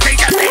 Black out, they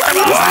get high with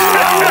us.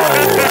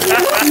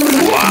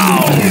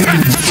 Wow.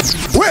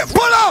 Wait,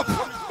 pull up.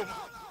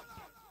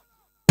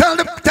 Tell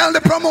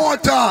the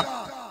promoter.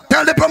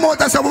 Tell the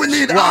promoter so we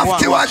need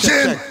after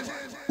watching.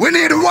 We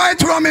need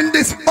white rum in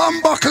this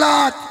bumper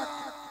clot.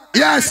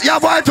 Yes, you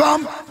have white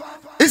rum.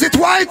 Is it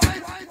white?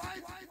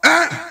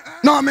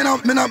 No, me no.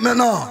 We're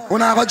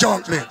not gonna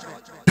jump me.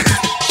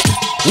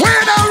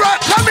 Where the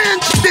rat come in,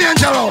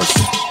 dangerous.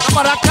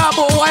 But I can't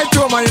buy white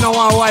rum and you don't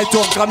want white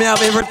rum. Come here,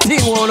 have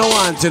everything we don't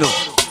want, you know.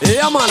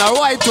 Yeah, man, a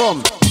white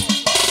rum.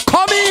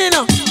 Come in,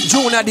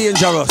 Junior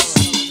Dangerous.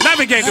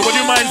 Navigator, would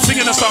you mind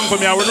singing a song for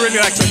me? I would really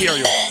like to hear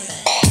you.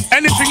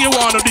 Anything you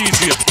want to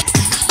DJ.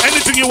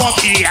 Anything you want,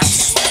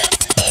 yes.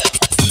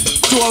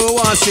 Do what we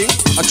want to sing?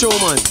 A show,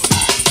 man.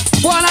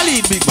 Wanna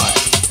lead, big man.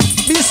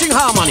 Be sing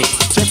harmony.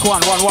 Check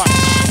 1.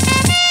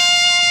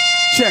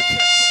 Check.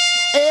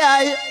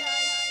 AI.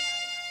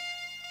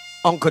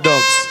 Uncle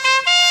Dogs.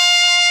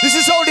 This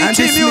is how the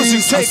team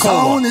music take over.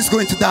 Sound is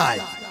going to die.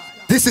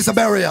 This is a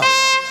burial.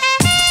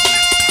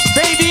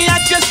 Baby, I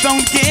just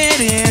don't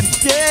get it.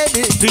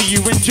 Do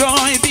you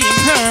enjoy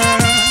being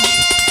hurt?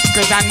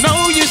 Cause I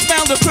know you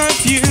smell the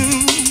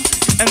perfume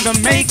and the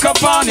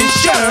makeup on his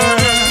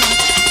shirt.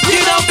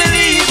 You don't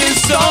believe in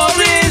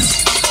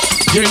stories.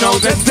 You know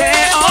that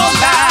they're all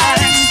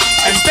lies.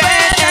 As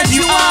bad as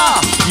you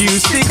are, you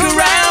stick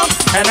around,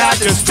 and I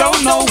just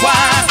don't know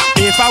why.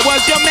 If I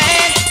was your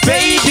man,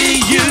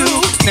 baby, you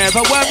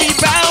never worry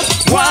about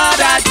what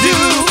I do.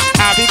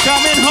 I'll be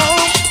coming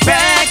home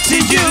back to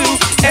you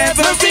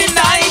every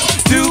night,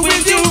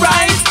 doing you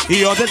right.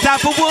 You're the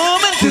type of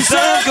woman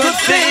deserve good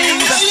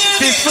things.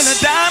 Fist full of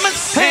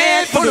diamonds,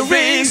 hand full of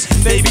rings.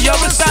 Baby, you're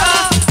a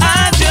star.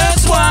 I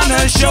just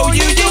wanna show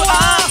you you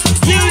are.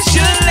 You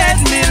should let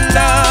me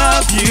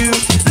love you.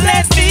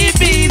 Let me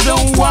be the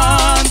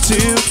one to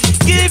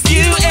give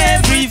you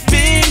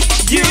everything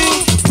you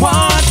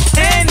want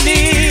and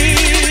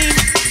need.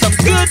 Some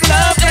good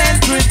love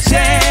and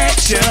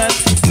protection.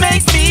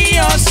 Make me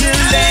your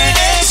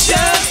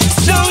selection.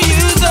 Show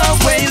you the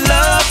way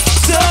love's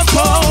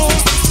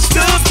supposed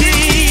to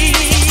be.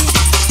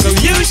 So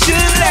you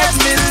should let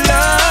me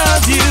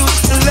love you,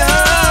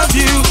 love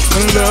you,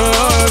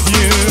 love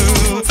you,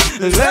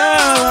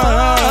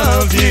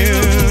 love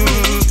you.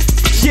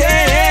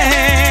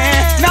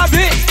 Yeah. Now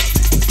this.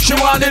 She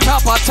want it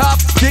top,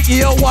 dig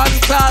you one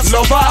class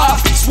lover.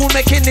 Smooth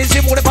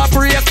mechanism with a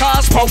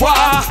breakers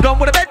power. Done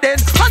with the bed then,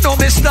 I know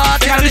me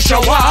start in the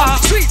shower.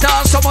 Sweet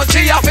as someone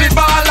she a fit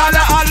ball, la.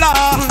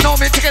 Know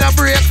me taking a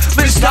break,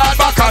 me start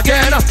back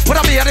again. When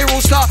I be at the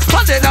rooster,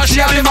 and then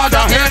she a the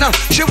mother hen.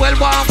 She will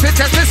want fit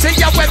test me see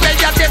ya when they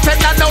are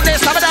different and know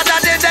this. Some of that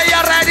day they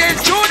are riding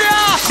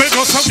Junior.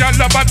 Because some y'all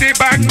love body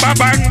bang, ba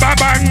bang, ba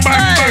bang,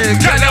 bang, bang.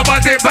 Girl, your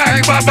body bang,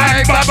 ba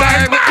bang, ba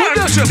bang, bang.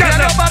 Girl,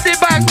 your body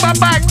bang, ba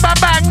bang, ba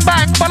bang,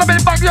 bang. Follow me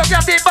back, your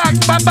body bang,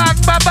 ba bang,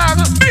 ba bang.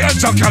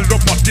 Yes, girl,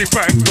 your body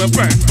bang, ba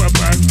bang, ba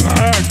bang,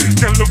 bang.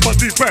 Girl, your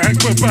body bang,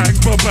 ba bang,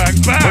 ba bang,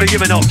 bang. What are you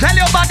giving up? Girl,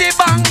 your body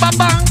bang, ba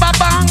bang, ba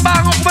bang,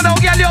 bang. Open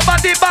up, girl, your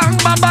body bang,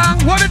 ba bang.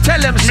 What to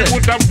tell them? Me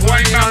would have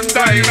wine and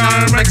dine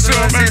and make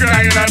sure me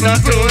grind and the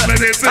two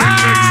minutes and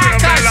make sure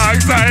me long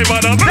time.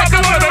 But I'm not the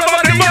one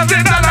about the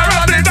money that I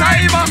run the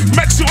time.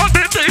 Make sure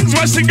the things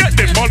where she get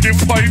the money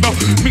fine.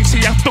 Me she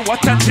have to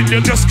watch until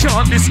you just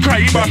can't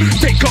describe her.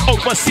 Take her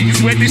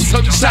overseas where the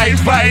sunshine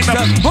fine.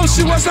 Oh,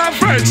 she was a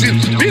virgin,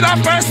 be the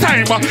first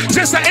time.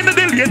 Just the end of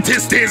the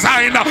latest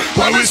design.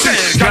 What we say?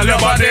 Girl, your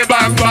body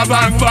bang, ba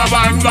bang, ba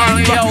bang,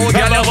 bang.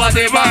 Girl, your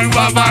body bang,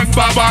 ba bang,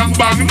 ba bang,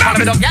 bang.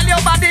 Girl,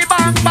 your body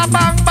bang, ba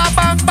bang, ba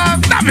bang, bang.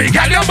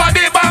 Girl, your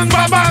body bang,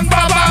 ba bang,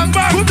 ba bang,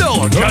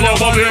 bang. Girl, your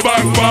body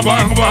bang, ba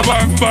bang, ba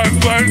bang, bang,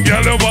 bang.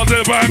 Girl, your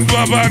body bang,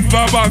 ba bang,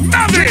 ba bang.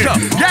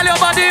 Girl, your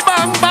body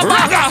bang, ba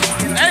bang.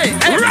 Hey,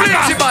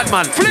 Flinty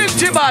Badman,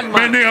 Flinty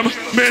Badman. Me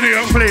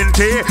name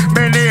Flinty,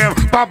 me name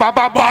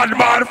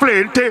Badman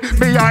Flinty.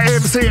 Me a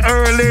MC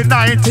early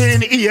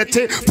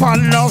 1980.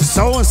 Pan Love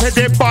Sound say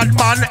the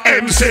Badman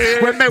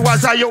MC. When me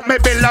was a youth, me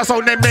build a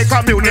sound in me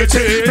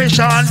community. Me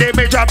Shandy,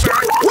 me job.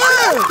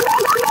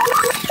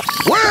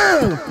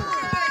 Well,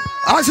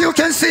 as you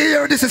can see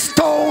here, this is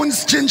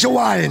Stones Ginger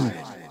Wine.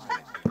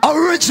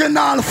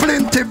 Original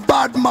Flinty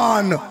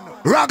Badman.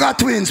 Raga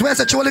Twins. Where's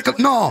the true little?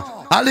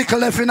 No, a little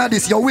left in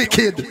this. You're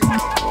wicked.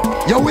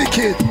 You're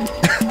wicked.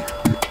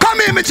 Come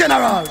here, me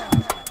general.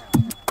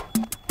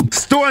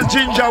 Stone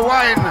Ginger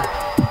Wine,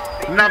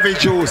 Navi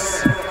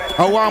Juice.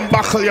 A one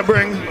buckle you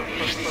bring.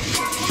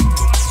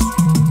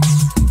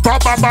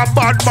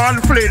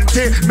 Badman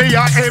Flinty, me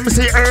a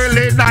MC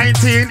early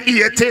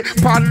 1980.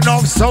 Pan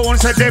of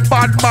sound said the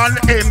Badman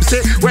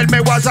MC. Well,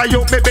 me was a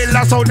youth, me build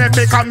a sound in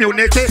me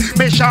community.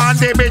 Me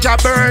Shandy, me ja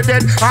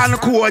Burden and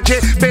Koji.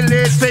 Me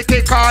late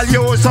Vicky call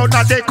you sound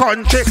of the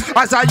country.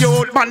 As a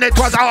youth man, it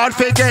was hard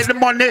to get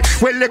money.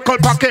 With little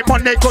pocket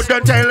money,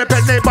 couldn't help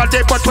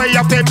anybody. But we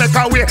have to make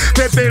a way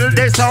to build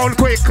the sound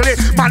quickly.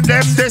 Man,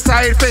 them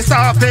decide to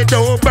start to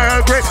do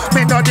burglary.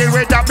 Me not the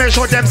way that me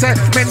show them say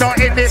me not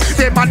in it.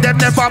 They man them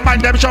never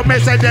mind them show me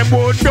say them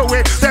would do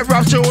it. They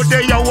rush you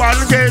there you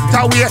want get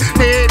away.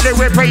 Daily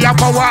we pray a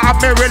power and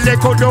me really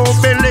could don't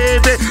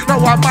believe it. Now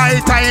my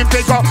time to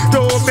go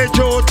do me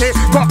duty.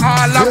 Go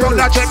all around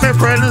and check me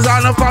friends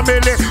and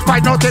family.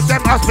 Find out if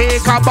them a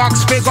speaker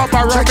box pick up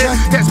around me.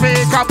 The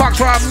speaker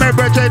box from me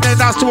bridging in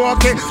a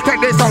smoky.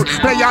 Take this out,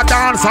 play a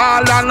dance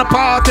hall and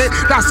party.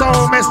 That's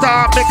how me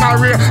start my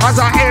career as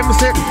a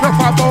MC. Enough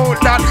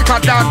about that,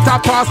 cause that's a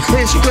past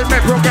history. Me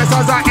progress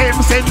as a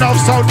MC. Enough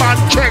sound man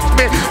check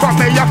me. But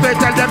me have to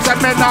tell them that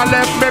me not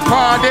left me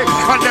party.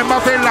 And them a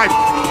feel like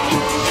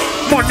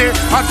money.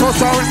 I to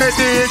sound me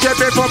DJ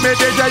before me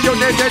DJ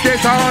unity the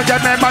sound.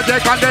 Yeah, me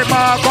magic and the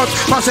Marcus.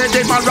 But say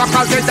the man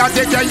rockers say that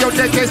DJ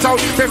unity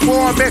sound.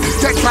 Before me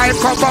take time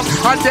come up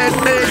and then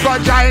me go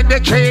join the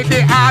trade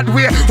the hard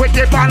way. With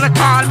the band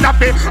called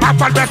Nappy. I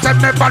found me say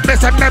me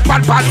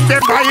band the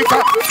mic.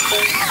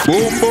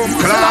 Boom boom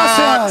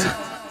clap.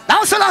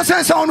 Now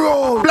Selassie sound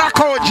roll. Black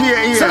OG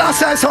here.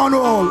 Selassie sound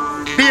roll.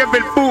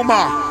 David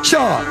Boomer.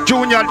 Sure.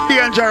 Junior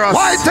Dangerous.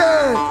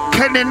 Whitey.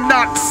 Kenny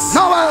Nuts.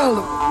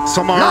 Noel.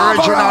 Some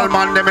original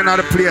man them in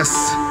the place.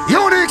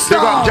 Unique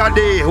Star. Big up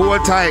Jadi,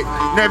 hold tight.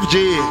 Nev G,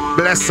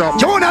 bless up.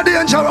 Junior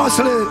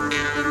Dangerously.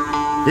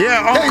 Yeah,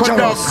 Uncle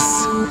Dangerous.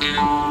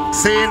 Dogs.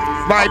 Saint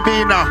by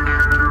Bina.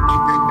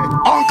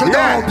 Uncle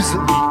Dogs.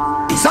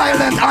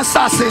 Silent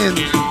Assassin.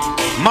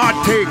 Mad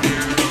Pig.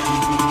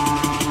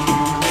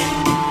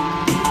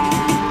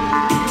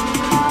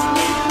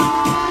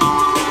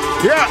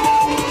 Yeah.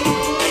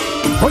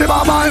 Put it bye.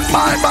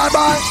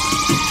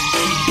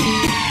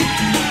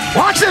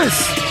 Watch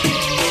this.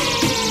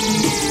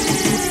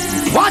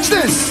 Watch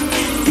this.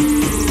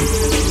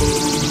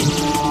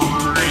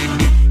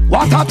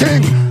 What a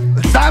thing.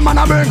 Diamond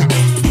I bring.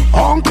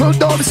 Uncle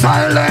Dub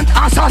Silent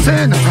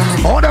Assassin.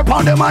 Hold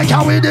upon the mic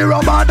and with the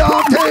rubber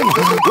dog thing.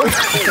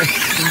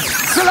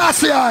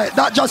 Selassie,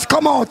 that just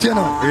come out, you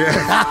know.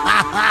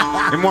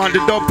 Yeah. Him want the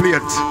dub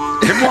plate.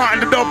 Him want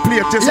the dub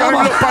plate. You say,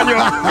 look on you.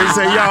 He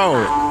say,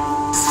 yo,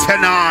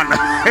 send on.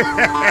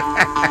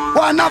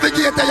 Boy,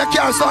 navigator, you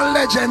carry some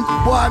legend.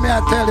 Boy, may I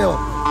tell you.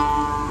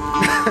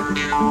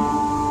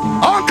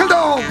 Uncle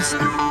Dubs.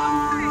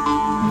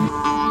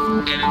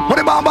 Put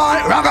it on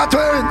by Raga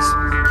Twins.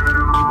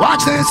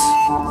 Watch this.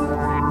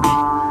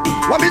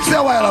 What did you say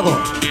a while ago?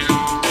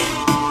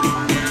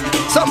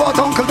 Some about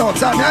Uncle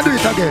Dubs. May I do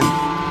it again?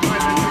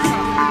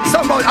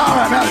 Some about,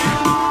 alright, man.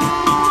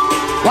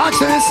 Watch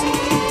this.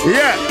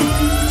 Yeah.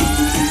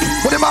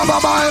 Put him on,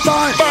 bye.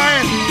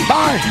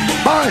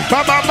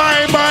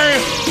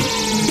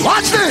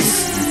 Watch this.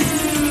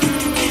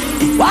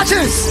 Watch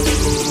this.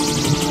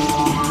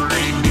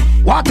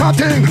 What a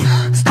thing.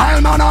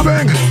 Style man I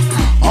bring.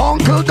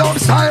 Uncle Dub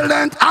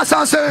Silent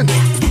Assassin.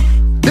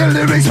 The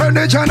lyrics when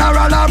the general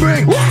I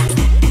bring.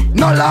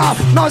 No laugh,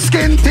 no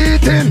skin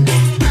teething.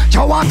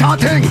 You want a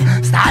thing,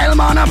 style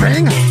man a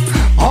bring.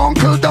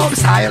 Uncle Dub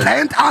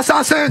silent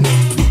assassin.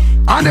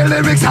 And the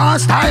lyrics are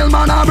style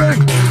man a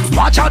bring.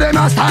 Watch how them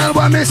a style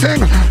when me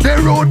sing. The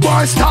road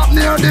boys stop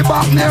near the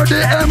back, near the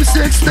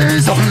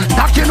M60s.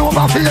 Stacking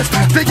over face,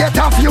 they get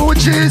a few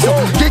G's.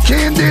 Kick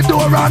in the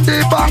door and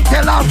the bank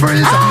tell a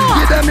freeze.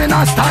 Give them in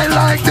a style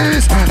like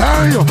this.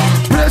 Hey,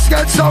 place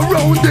get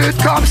surrounded,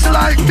 cops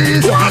like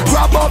this.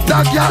 Grab up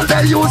the girl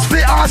they use for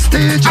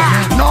hostage.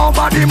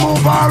 Nobody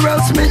move or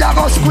else me a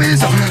go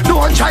squeeze.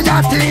 Don't try a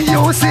thing,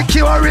 use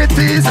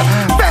securities.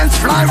 Benz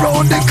fly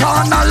round the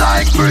corner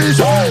like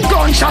breeze.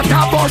 Gunshot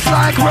a bust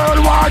like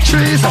World War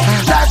III's.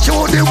 That's you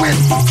the win.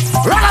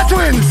 Ragga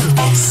Twins.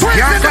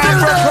 Young guy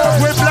broke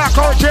with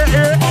Blackout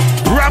J.A.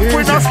 Rap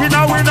with no skin,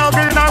 we no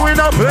bill, we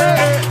no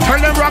play. Tell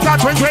them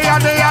Ragga Twins, we are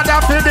the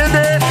other for the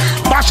day.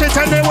 Mash it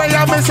anyway,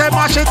 I me say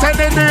mash it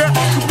any day.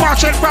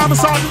 Mash it from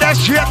Sunday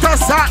straight to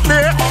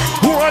Saturday.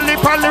 Holy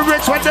pan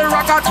lyrics when the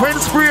Ragga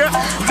Twins spray.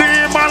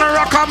 The man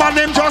rocker man,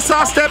 him just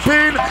a step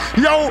in.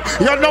 Yo,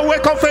 you know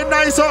we come for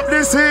nice up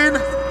the scene.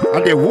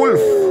 And the wolf.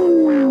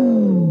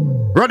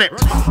 Run it.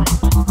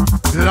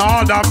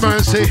 Lord have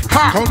mercy.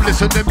 Come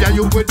listen them, yeah,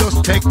 you will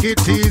just take it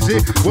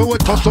easy. We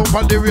will toss up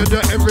on the radio,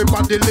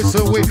 everybody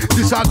listen we.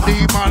 This a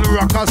demon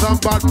rockers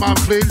and Batman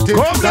flinty.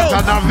 That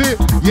a Navi,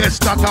 yes,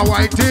 that a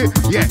Whitey.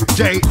 Yeah,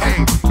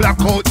 J.A.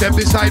 Blackout them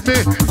beside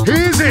me.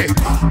 Easy.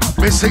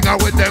 Me singer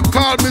with them,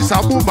 call me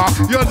Sabuma.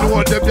 You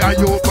know them, yeah,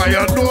 you, but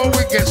you know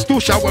we get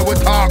stusha when we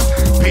talk.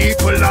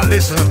 People are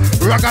listen.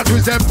 Rockers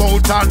with them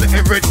bout and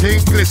everything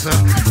glisten.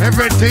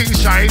 Everything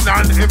shine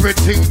and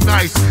everything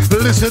nice.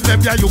 Listen them,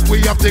 yeah, you,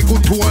 we have the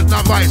good to a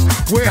vice.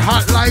 We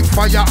hot like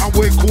fire and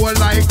we cool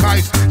like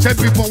ice. Say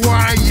people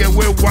why yeah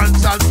we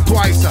once and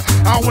twice.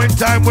 And when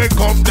time we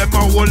come them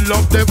I will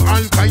love them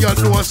and can you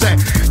know say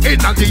in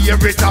the year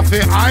it have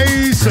the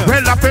ice. Well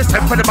I say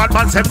for the bad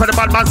man, say for the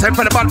bad man, say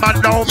for the bad man.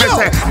 No me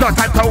say no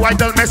time to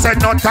idle, me say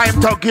no time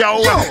to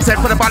go. Say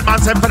for the bad man,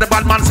 say for the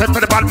bad man, say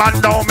for the bad man.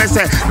 No me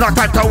say no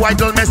time to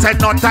idle, me say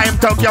no time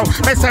to go.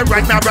 Me say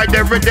right now ride the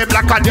rhythm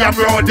like a damn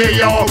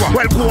rodeo.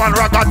 Well go on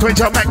Ragga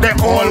Twins, you make the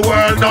whole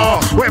world know.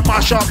 We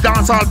mash up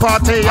dance all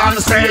party and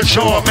stage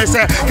show. Me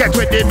say get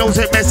with the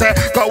music, me say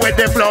go with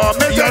the flow.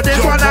 Me say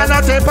this one and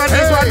not tip and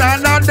this one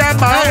and not them.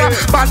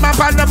 Bad man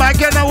on the mic,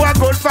 you know what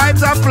good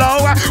vibes and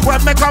flow. When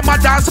me come a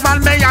dance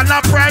man, me and a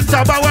friend.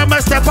 But when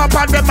me step up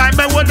on the mic,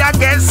 me would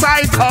get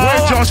psycho.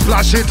 We just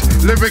flash it.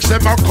 Lyrics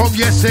them a come,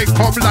 yes they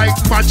come like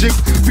magic.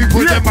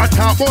 People them a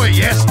talk, boy,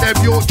 yes them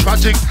you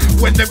tragic.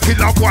 When them kill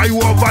a boy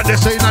over the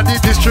say in the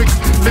district.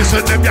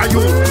 Listen them ya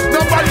you,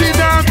 nobody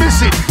now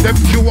miss it. Them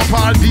queue up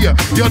all day.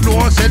 You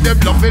know say them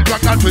love it.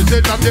 Ragga Twins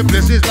and the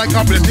blessings like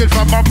a blessing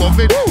from above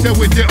it. Say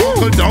with the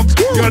Uncle Dogs,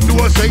 you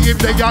know say if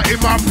they are in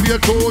my fear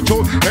to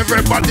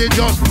everybody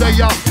just they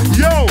are.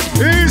 Yo,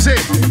 easy.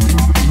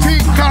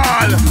 Think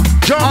call,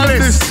 jump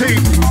this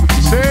thing.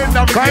 Say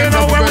them you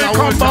know when we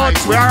come out,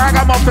 we are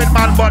ragamuffin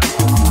man, but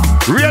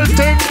real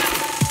thing.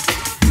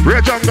 Real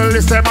jungle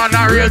is a man,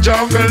 a real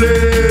jungle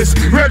is.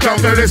 Real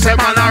jungle is a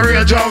man, a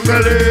real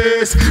jungle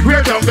is.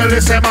 Real jungle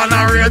is a man,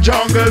 a real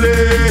jungle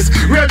is.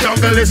 Real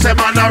jungle is a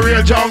man, a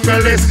real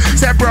jungle is.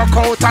 Say broke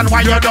out and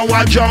why you know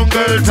what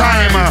jungle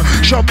time.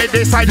 Show me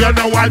this side, you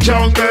know what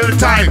jungle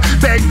time.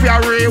 Beg for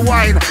a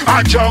rewind,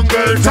 a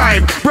jungle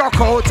time.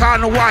 Broke out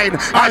and wine,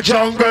 a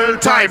jungle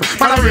time.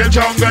 Man, a real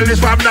jungle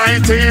is from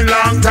 19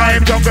 long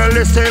time. Jungle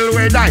is still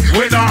we die,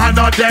 we don't have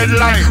no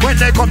deadline. When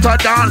they come to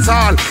dance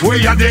hall,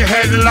 we are the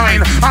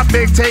headline. And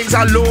big things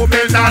are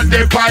looming on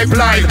the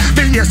pipeline.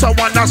 Me hear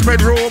someone that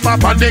spread rumor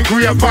on the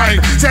grapevine.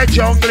 Say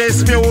jungle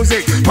is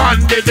music, on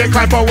the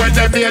decline. But when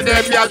they hear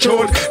them ya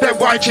tune, them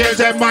going change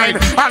their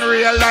mind and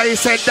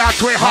realize that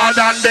we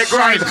hard on the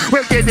grind.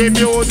 We'll give the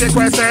music,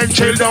 we send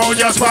chill down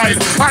your spine.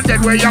 And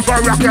then we you go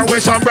rock you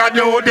with some brand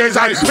new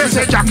design. Me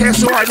say Jackie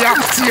Sonia,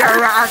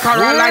 Sierra and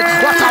Caroline.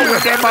 What are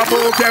with them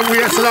above them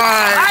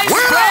waistline?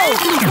 Willow!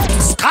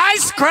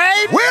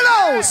 Skyscrape!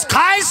 Willow!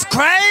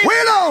 Skyscrape!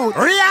 Willow!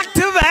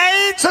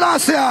 Reactivate!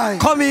 Selassie!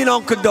 Come in,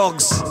 Uncle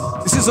Dogs.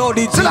 This is how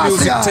the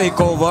music take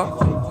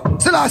over.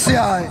 Selassie!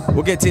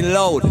 We're getting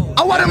loud.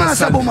 I want to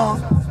say, Boomer.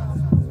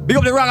 Big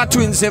up the Ragga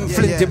Twins, them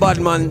flinty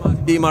bad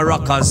man, Demon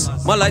Rockers.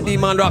 Man like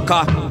Demon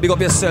Rocker, big up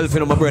yourself,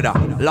 you know, my brother.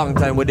 Long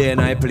time we're there in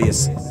our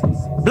place.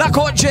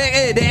 Blackout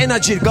J.A., the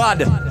energy god.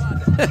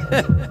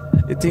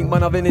 You think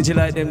man have energy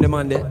like them, the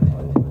man there?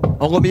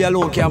 I'm gonna be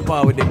alone, can't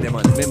power with them,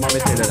 man. Remember me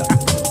tell you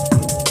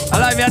that. I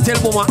like me, I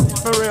tell Boomer.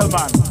 For real,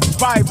 man.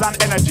 Vibes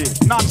and energy,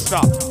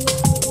 non-stop.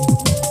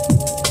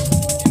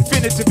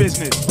 Infinity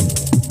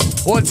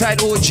business. All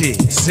tight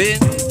OG, see?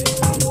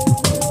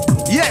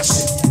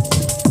 Yes.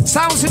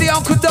 Sounds of the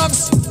Uncle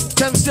Dogs,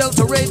 Thames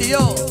Delta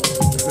Radio.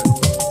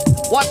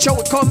 Watch how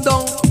we come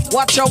down,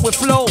 watch how we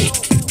flow.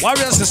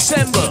 Warriors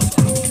assemble.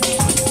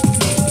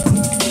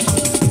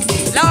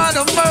 Lord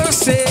of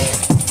mercy.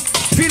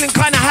 Feeling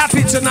kind of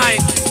happy tonight.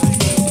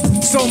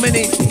 So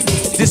many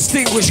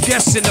distinguished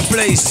guests in the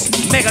place.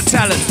 Mega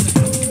talent.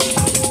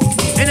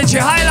 Energy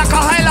high like a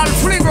Highland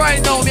fling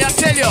right now, me I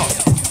tell you.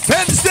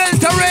 Thames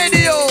Delta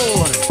Radio.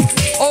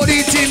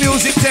 ODT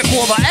Music take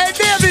over. Hey,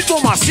 David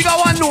Thomas, sing a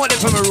one note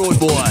from a road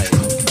boy.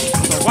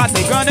 So what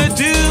they gonna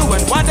do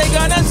and what they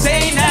gonna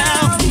say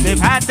now? They've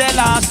had their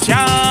last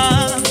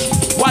chance.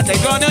 What they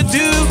gonna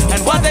do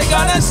and what they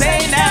gonna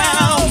say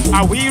now?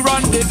 Are we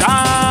run the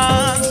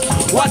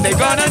dance? What they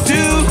gonna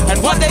do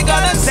and what they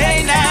gonna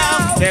say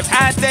now? They've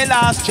had their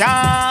last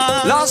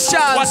chance. Last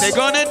chance. What they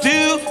gonna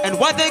do and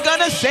what they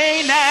gonna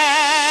say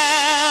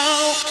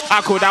now? I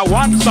could have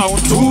 1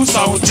 sound, 2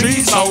 sound, 3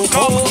 sound,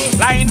 go.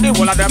 Line the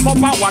whole of them up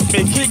and want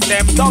me kick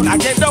them down. I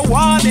get the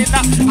warning,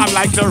 I'm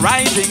like the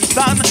rising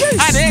sun. Jeez.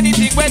 And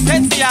anything where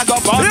test me, I go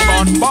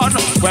bun.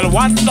 Well,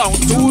 1 sound,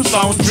 2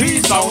 sound,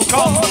 3 sound,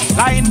 go.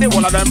 Line the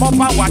whole of them up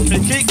and want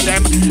me kick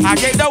them. I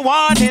get the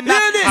warning,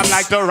 I'm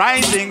like the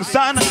rising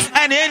sun.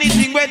 And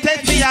anything where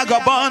test me, I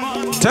go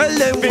bun. Tell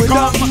them we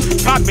come.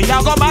 Got me,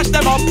 I go mash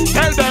them up.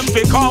 Tell them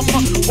we come.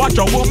 Watch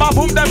your woman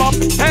boom them up.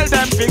 Tell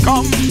them we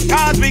come.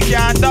 Cause we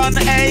can't done,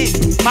 hey.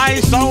 My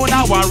sound,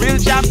 our real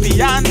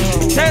champion.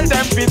 Tell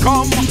them we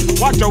come.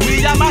 Watch your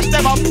we mash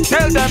them up.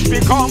 Tell them we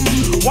come.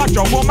 Watch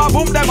your woman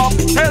boom them up.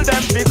 Tell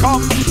them we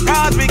come.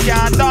 Cause we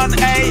can't done,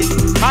 hey.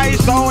 My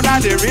sound are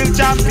the real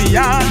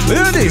champion.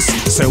 Hear this.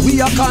 Say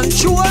we are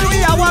control, we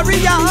are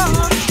warrior.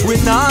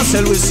 We not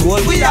sell we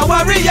soul, we are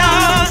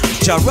warrior.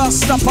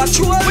 Jarasta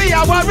patrol, we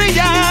are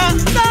warrior.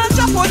 Not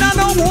jump on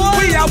no war,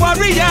 we are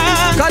warrior.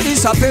 Cause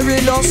it's a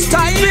perilous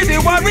time, we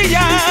the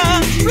warrior.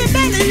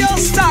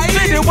 Rebellious time,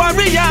 we the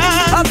warrior.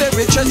 A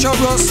very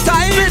treacherous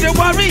time, we the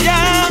warrior.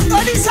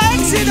 But it's a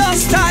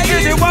exodus time,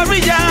 we the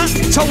warrior.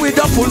 So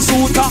with a full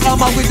suit of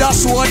armor, with a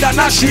sword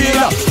and a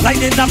shield,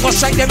 lightning a go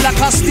strike them like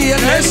a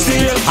stainless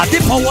steel. And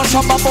the power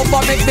from above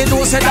make me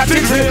know say that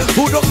it's real.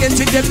 Who don't get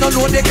it, them don't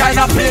know the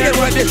kind of play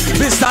ready.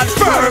 We stand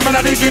firm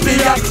and they give me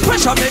a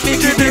pressure make me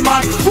give me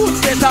man. Good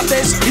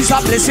database is a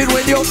blessing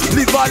when you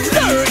live and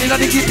learn in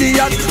the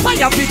Gideon.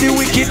 Fire be the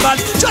wicked man,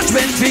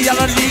 judgment be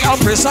and the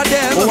oppressor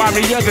them.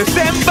 Warriors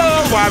assemble,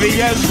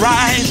 warriors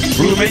rise.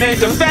 Ruminate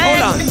the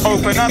faith,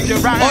 open up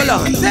your eyes.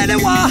 Hold on, say the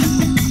war,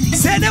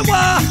 say the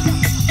war,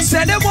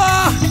 say the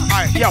war.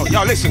 Alright,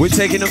 yo, listen. We're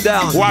taking them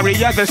down.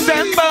 Warriors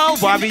assemble,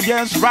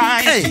 warriors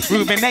rise. Hey.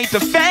 Ruminate the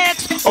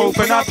facts,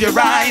 open up your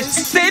eyes.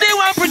 Say they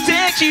won't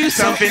protect you,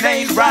 something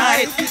ain't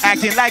right.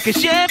 Acting like a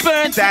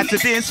shepherd, that's a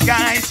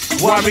disguise.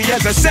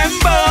 Warriors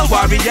assemble,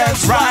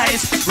 warriors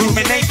rise.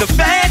 Ruminate the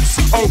facts,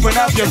 open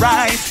up your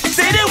eyes.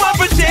 Say they won't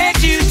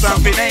protect you,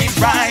 something ain't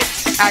right.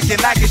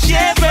 Acting like a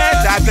shepherd,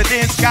 that's a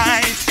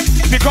disguise.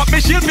 Pick up me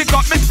shield, pick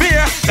up me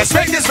spear. Let's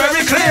make this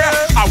very clear.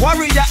 A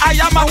warrior, I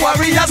am a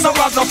warrior, so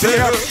have no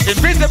fear.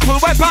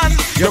 Invisible weapon,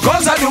 your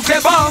guns are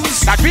nuclear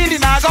bombs. That really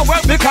not gonna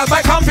work because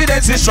my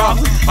confidence is strong.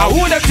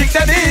 Who them think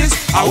that is?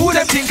 Who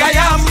them think I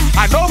am?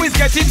 I know it's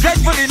getting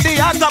dreadful in the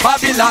hands of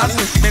Babylon.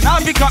 Me now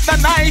pick up the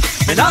knife,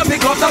 me now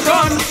pick up the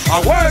gun.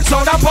 A word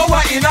sound of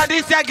power in a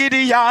this ya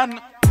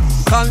Gideon.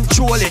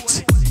 Control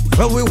it,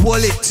 but we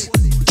hold it.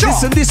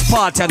 Listen this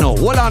part, you know.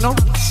 Hold on, no.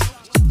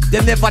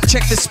 Them never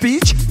check the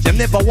speech, them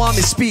never want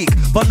me speak.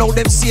 But now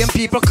them same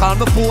people call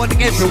me phone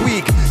every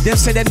week. Them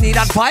say them need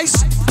advice,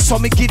 so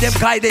me give them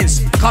guidance.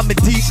 Come me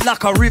deep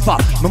like a river,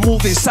 me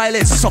move in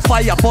silence. So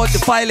fire about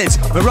the violence,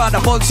 me rather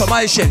burn some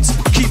Haitians.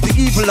 Keep the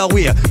evil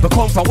away, me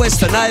come from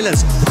Western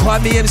Islands. Me call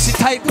me MC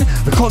Titan,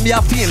 me come here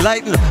feel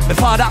enlightened. My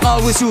father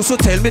always used to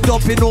tell me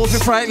don't be no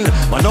be frightened.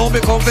 But now me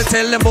come to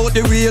tell them about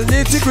the real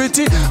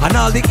nitty-gritty and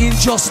all the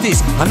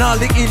injustice and all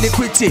the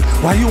iniquity.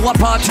 Why you a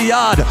party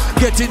hard,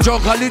 getting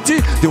drunk a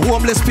litty? The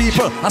homeless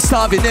people are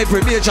starving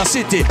every major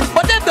city.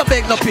 But them don't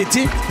beg no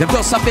pity, them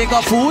just a beg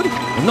of food.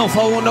 Enough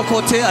for one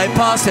cut I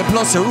pass them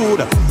plus the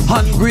rude.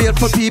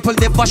 Ungrateful people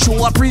never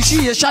show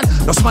appreciation.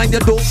 Just mind you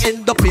don't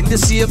end up in the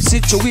same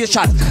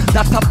situation.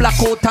 That a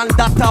blackout and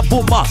that a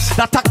boomer.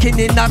 That a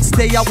kinny not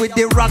stay with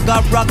the ragga.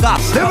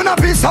 Living a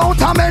piece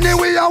out of many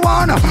way you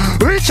wanna.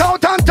 Reach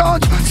out and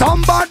touch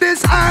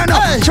somebody's hand.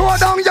 Hey. Show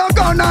down your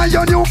gun and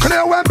your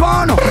nuclear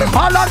weapon.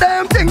 All of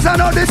them things are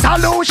not the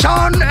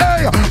solution.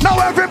 Hey.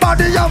 Now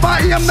everybody have a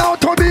aim now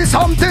to be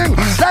something.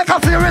 Like a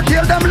fairy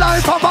tale, them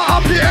life have a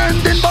happy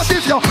ending. But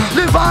if you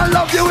live and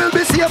love, you will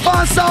be safe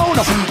and sound.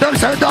 Them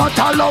say that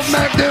I love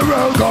make the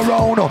world go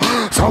round.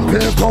 Some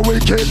people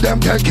wicked, them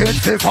take it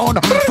for fun.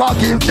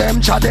 Forgive them,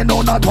 child, they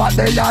know not what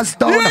they has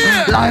done.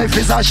 Yeah. Life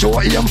is a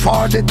show, aim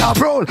for the top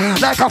roll.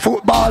 Like a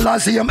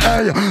footballer's aim,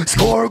 hey,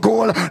 score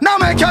goal. Now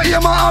make your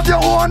aim have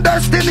your own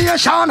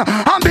destination.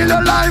 And build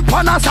your life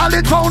on a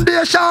solid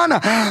foundation.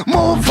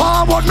 Move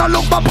forward, not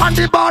look back on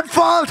the bad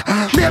fault.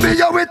 Maybe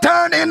you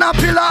return in a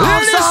pillar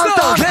of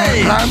salt.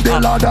 Hey. Climb the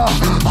ladder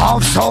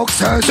of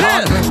success.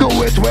 Yeah. Do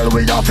it well,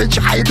 we have to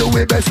try, do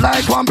it best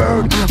like one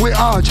bird. We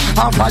arch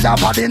and fly up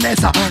for the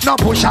nest. No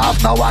push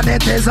off, no one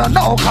it is,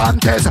 no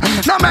contest.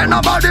 No make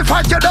nobody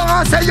fight you down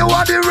and say you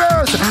are the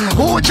worst.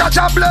 Who judge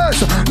a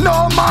bless?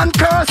 No man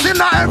curse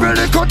in every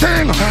little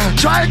thing.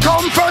 Try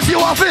come first, you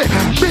have it.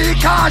 Be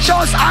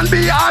cautious and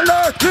be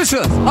alert.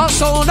 Listen, I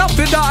saw enough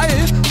to die,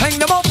 hang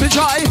them up to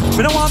dry.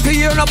 We don't want to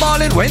hear no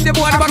ballin' when the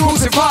boy them a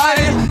crucify.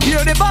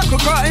 Hear the buckle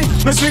cry,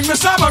 me swing the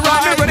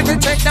samurai. Ready to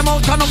take them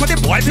out, turn up for the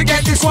boy to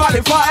get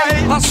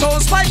disqualified. I saw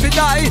spite to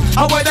die,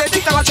 and when they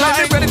think I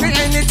try. Ready for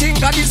anything,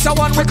 God is the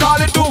one we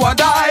call it do or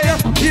die.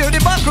 Hear the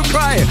buckle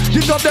cry,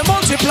 you got them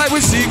multiply.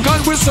 We seek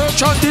and we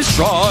search and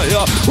destroy.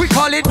 We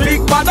call it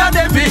big bad and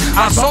heavy,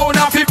 a sound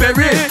of it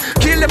berry.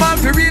 Kill the man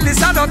for real, it's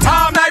not no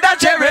time like that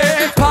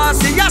Jerry. Pass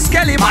the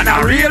Skelly man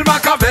a real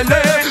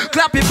Machiavelli.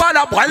 Clap it for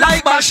the boy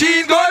like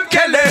Machine Gun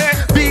Kelly.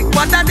 Big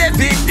bad and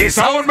heavy, the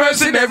sound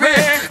mercenary.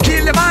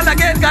 Kill the man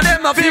again, got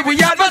them a feel we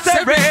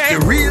adversary. The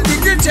real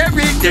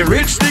dignitary, the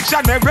rich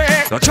dictionary.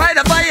 Don't try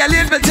to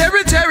violate the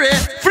territory.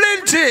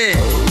 Flinty,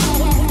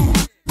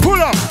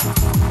 pull up.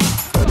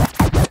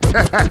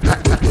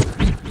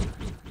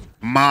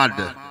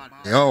 Mad.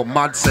 Yo,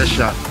 mad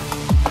session.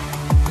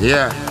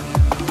 Yeah.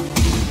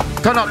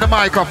 Turn up the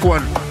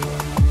microphone.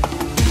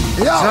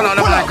 Yo, Turn up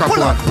the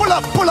microphone.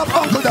 pull up,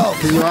 Uncle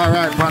Dog. You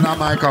alright on the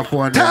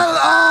microphone?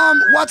 Tell,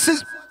 what's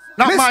his...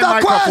 Not Mr. my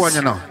microphone, Quest.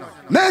 you know.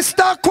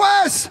 Mr.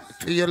 Quest.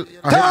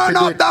 Turn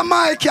up the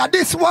mic here.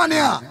 This one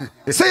here.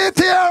 See it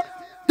here?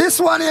 This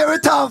one here,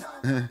 it have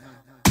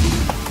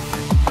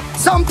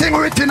something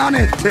written on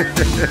it.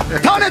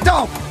 Turn it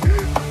up.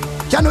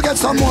 Can you get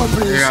some more,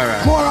 please? Yeah,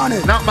 right. More on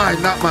it. Not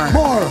mine.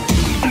 More.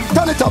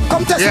 Turn it up.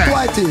 Come test it,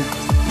 Whitey.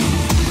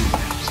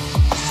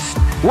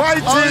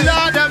 Whitey. Oh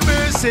Lord have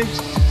mercy.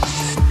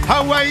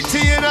 How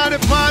Whitey in on the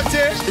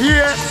party.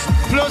 Yeah.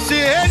 Plus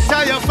the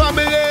entire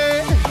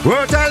family.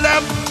 We'll tell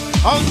them.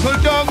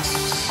 Uncle Dogs.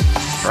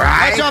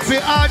 Right. I drop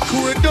it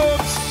hardcore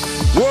dubs.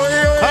 Whoa.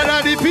 All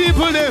of the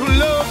people they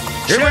love.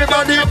 Shell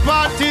down your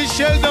party,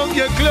 shell down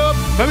your club.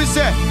 Let me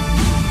say.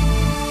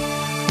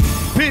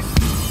 Piff.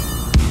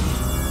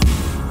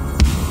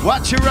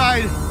 Watch your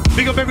ride.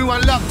 Big up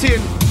everyone locked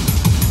in.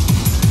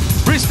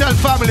 Bristol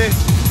family.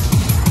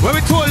 When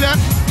we told them,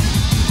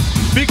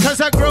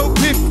 because I grow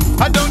pip,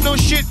 I don't know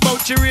shit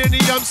about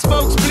uranium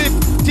smoke split.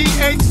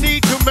 THC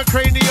to my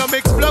cranium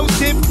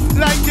explosive,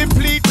 like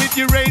deplete with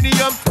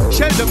uranium.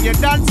 Shell down your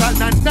dance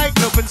hall and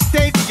nightclub and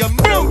stadium.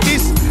 Know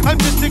this, I'm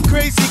just a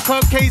crazy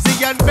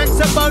Caucasian. Vex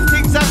about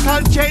things I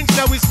can't change,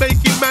 now it's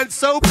making man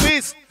so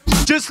pissed.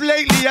 Just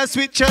lately I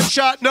switch on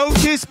short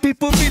notice.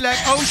 People be like,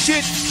 oh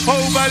shit,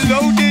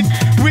 overloaded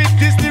with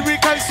this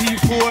lyrical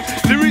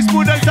C4. Lyrics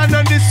smoother than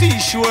on the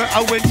seashore.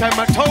 And when time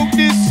I told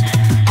this,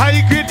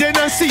 high grade then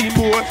I see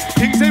more.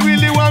 Things they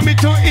really want me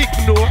to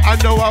ignore. I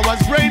know I was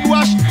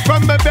brainwashed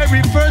from my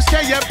very first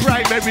day of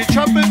primary.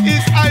 Trouble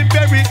is I'm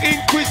very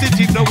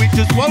inquisitive. No, it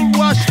just won't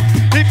wash.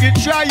 If you're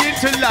trying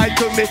to lie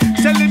to me,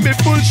 selling me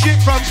bullshit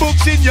from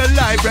books in your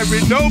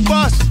library. No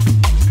boss.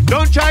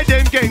 Don't try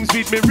them games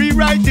with me,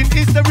 rewriting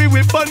history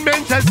with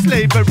fundamental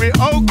slavery.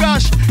 Oh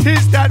gosh,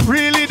 is that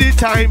really the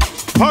time?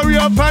 Hurry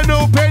up and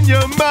open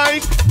your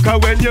mind,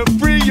 cause when you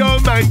free your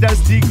mind, that's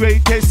the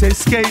greatest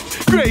escape.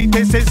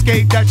 Greatest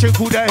escape that you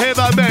could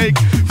ever make.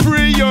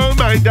 Free your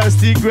mind, that's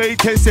the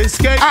greatest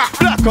escape.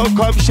 Blackout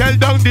come shell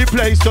down the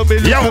place, so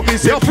me look up, me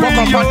say free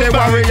your mind.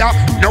 Warrior.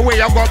 No way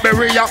you got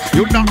me ya.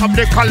 You don't have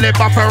the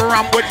caliber for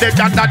ram with the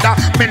da-da-da.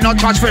 Me no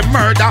charge for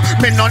murder,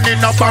 me no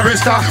need no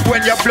barrister.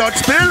 When your blood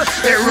spill,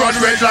 it run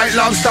red like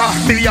lobster.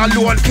 Me a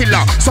lone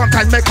killer.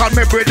 Sometimes me call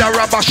me brother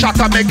rubber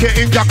shatter. Make it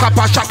in your cup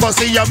a shot, but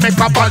see you make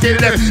a body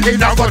left.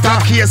 In a gutter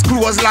case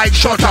close like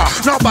shutter.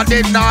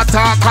 Nobody not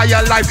talk of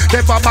your life.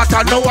 Never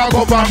matter, no a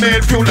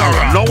government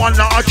funeral. No one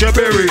not at your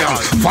burial.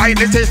 Find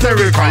it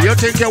hysterical. You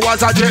think you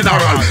was a general.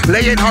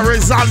 Laying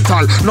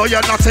horizontal. No,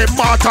 you're not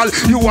immortal.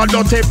 You are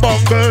not a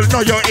bungle. No,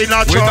 you're in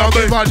a trouble.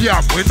 We don't give a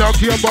damn. We don't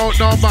care about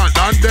no man.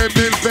 And them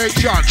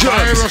infection.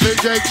 Virus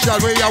injection.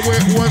 We are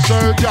with one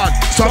surgeon.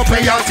 So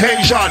pay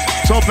attention.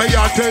 So pay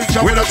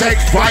attention. We don't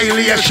take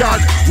violation.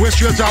 We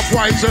straight up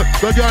wise.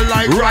 But you're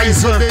like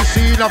rise. They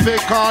see the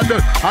fake card.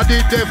 And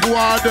the deaf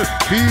ward.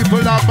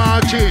 People are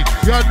marching.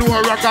 You know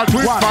a rock and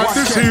twist on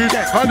the scene.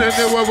 And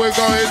anywhere we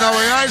go in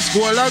our high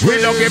school. We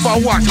don't give a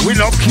what. We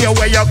don't care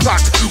where you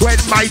got. When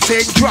my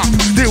thing drop,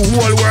 the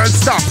whole world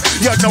stop.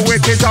 You know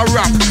it is a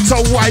rap.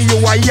 So why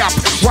you a yap?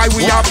 Why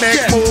we are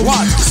make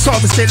moves? Some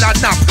still a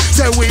nap.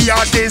 Say we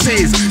are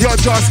disease. You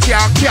just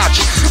can't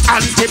catch.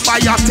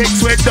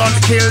 Antibiotics we don't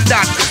kill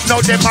that. Now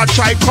them a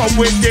try come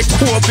with the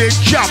COVID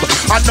jab.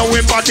 I know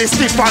him body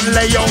stiff and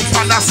lay out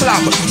on a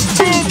slab.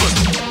 Boom!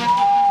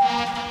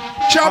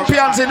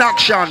 Champions in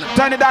action.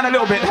 Turn it down a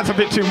little bit. That's a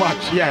bit too much.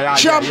 Yeah.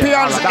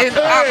 Champions in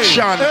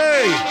action.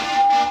 Hey.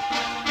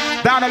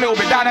 Down a little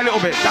bit. Down a little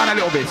bit. Down a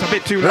little bit. It's a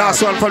bit too loud.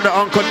 Last one from the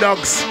Uncle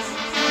Dogs.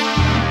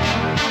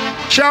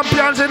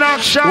 Champions in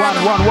action.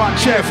 One.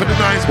 Chef for the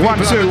nice people.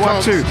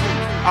 1, 2.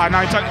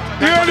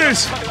 Hear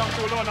this.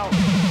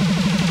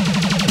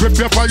 Grip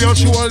up on your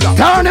shoulder.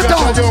 Turn it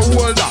on down. your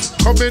shoulder.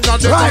 Come in on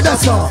the Right,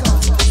 that's all.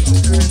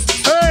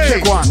 Hey.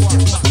 Take one.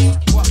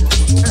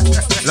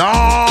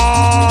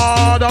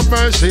 Lord of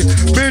mercy,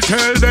 me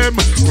tell them,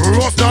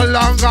 rough no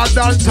longer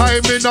than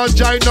time. Me no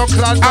join no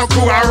clan, no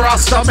crew a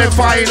rasta me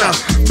fine.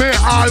 Me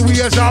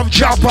always have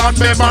job on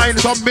me mind.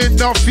 So me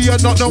no fear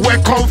nothing we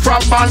come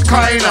from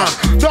mankind.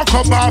 Don't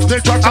come off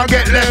the track and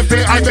get left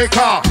behind me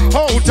car.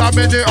 Out of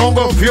me the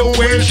hunger few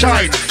will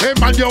shine. Hey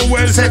man, you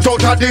well set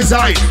out a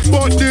design.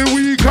 But the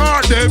weak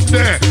are them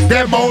there.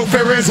 Them out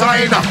for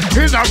resign.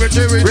 In a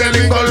retreat,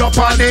 really go up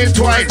and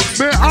entwine.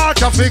 Me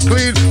heart of it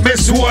clean, me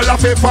soul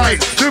of it fine.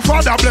 The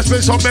Father bless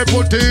me so me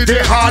put in the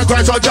hard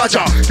Christ or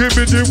Jaja. Give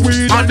me the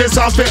weed and the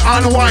soft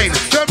unwind.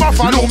 Them off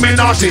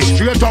Illuminati,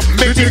 straight up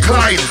me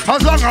decline.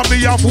 As long as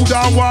me have food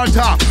and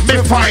water,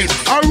 me fine.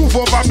 A roof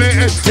over me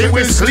head, they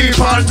will sleep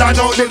under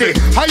no day.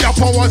 Higher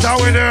powers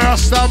are with the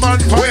Rasta man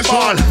we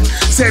ball.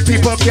 Say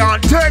people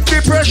can't take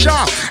the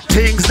pressure.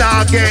 Things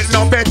not get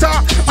no better.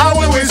 How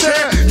will we say?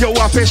 You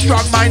have a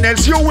strong mind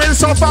else you will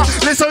suffer.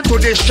 Listen to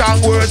the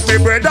strong words, my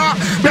brother.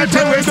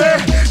 Better we say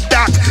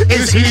that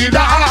is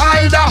either or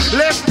either.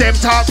 Let them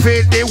talk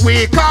with the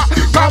weaker.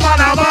 Come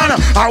on, man.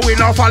 I will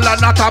not follow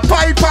not a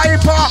piper.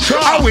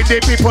 How with the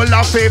people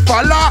of faith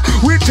follow.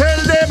 We tell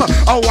them,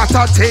 oh what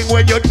a thing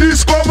when you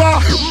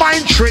discover.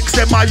 Mind tricks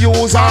them I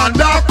use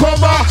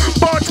undercover.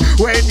 But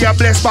when you're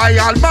blessed by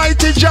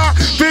Almighty Jah,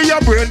 feel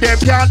your brain them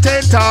can't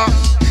enter.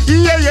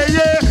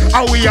 Yeah.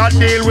 And we are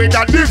deal with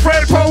a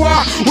different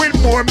power. With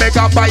more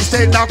megabytes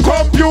than a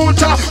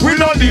computer. We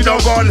don't need no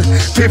gun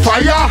to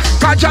fire.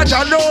 Cause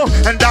Jaja know,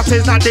 and that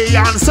is not the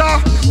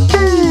answer.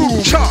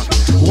 Boom! Shot.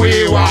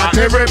 We want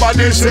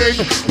everybody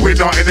sing. We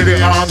not in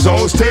the arms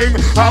house thing.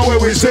 How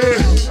will we say?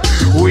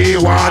 We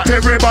want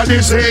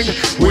everybody sing.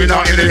 We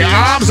not in the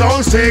arms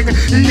house thing.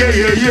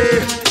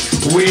 Yeah.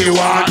 We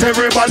want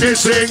everybody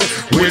sing.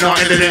 We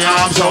not in the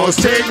arms house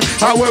thing.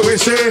 How will we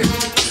say?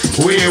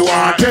 We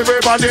want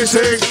everybody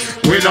sing.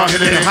 We not in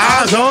the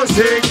arms house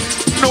thing.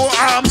 No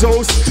arms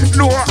house,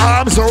 no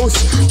arms house.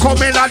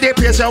 Come in at the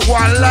place and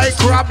one like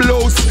crab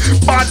loose.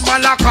 Bad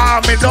man like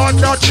call me not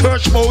no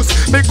church mouse.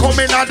 Me come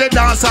in at the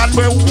dance and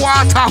we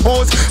water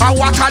house. And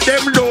water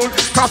them down,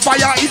 cause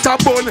fire it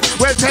a bun.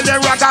 We'll tell the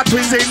ragga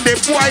twins in the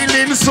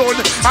boiling sun.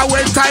 And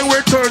when time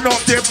we turn up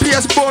the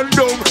place burn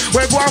down.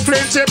 We go and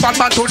flame the bad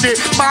man to the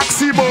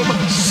maximum.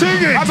 Sing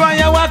it. I'm going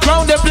to walk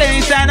round the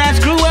place and I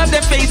screw up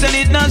the face and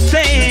it not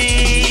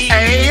say.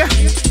 Hey.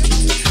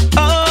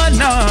 Oh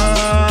no.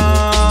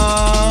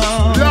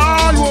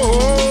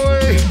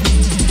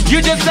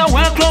 You just a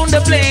walk round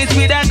the place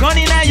with a gun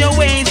in your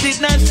waist, it's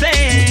not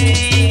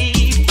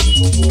safe.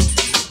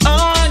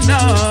 Oh no.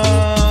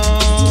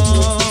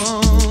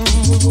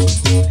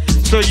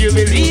 So you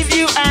believe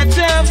you are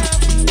tough,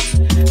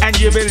 and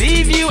you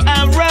believe you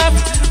are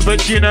rough,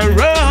 but you're not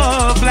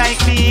rough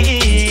like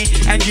me,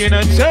 and you're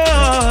not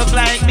tough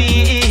like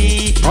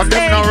me. And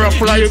them not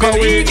rough like you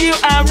believe you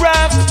are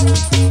rough.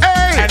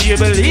 And you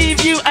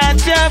believe you are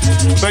tough,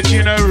 but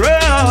you're not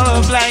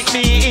rough like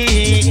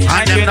me,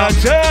 and you're not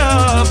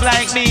tough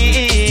like me.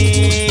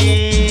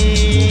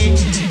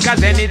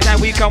 Cause anytime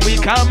we come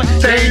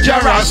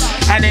dangerous.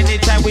 And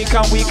anytime we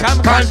come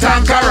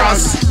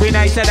cantankerous. We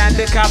nicer than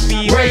the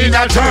coffee, we in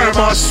a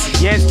thermos.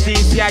 Yes,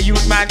 this ya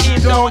youth man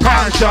is no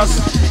conscious.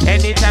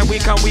 Anytime we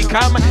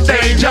come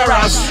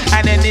dangerous.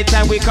 And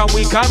anytime we come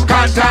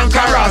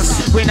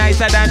cantankerous. We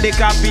nicer than the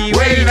coffee,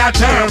 we in a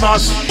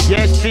thermos.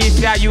 Yes, this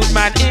ya youth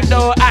man is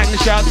no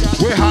anxious.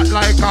 We hot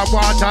like a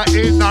water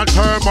in a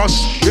thermos.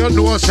 You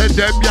know say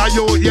them ya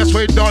you, yes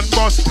we done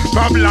bust.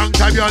 From long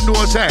time you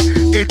know say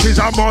it is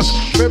a must.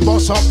 We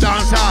bust up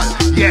dance hall.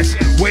 Yes,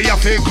 we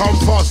have to come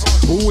first.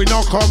 We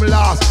not come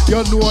last.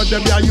 You know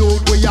them ya you,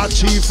 we are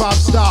chief of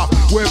staff.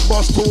 We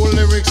bust two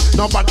lyrics,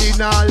 nobody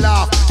now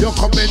laugh. You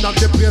come in at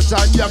the place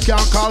and you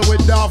can't call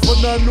with daft.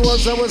 We don't know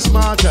say we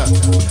smarter.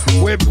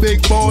 We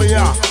big boy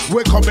yeah.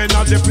 We come in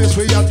at the place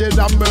we are dead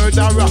a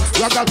murderer.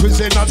 Ragga twins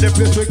in at the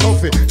place we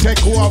coffee.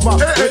 Take over.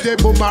 With the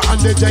boomer and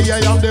the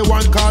J.A. and the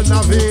one called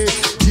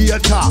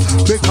Navigator.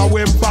 Because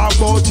we bar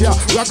out here.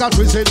 Ragga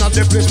twins in at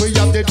the place we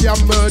are the damn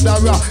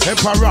murderer.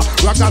 Emperor.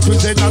 Ragga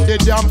twins in at the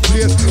damn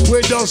place. We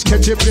just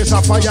catch a place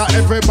of fire.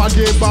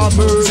 Everybody bar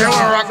murder. Say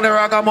we rock the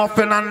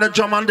ragamuffin and the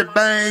drum and the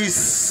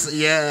bass.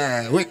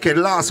 Yeah. Wicked.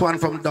 Last one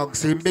from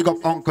Dogs. Big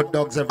up Uncle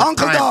Dogs every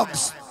Uncle time.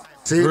 Dogs.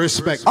 See?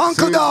 Respect.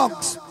 Uncle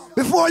Dogs.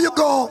 Before you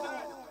go,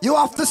 you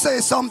have to say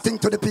something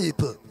to the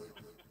people.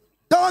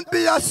 Don't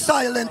be a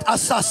silent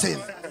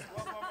assassin.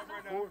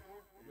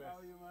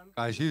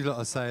 Guys, you lot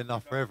are saying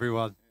enough for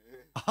everyone.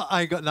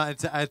 I ain't got nothing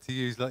to add to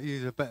you. Like,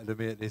 you are better than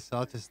me at this, so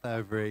I'll just stay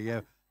over here,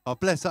 yeah. Oh,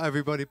 bless up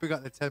everybody. Big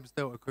up the Thames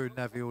Delta crew,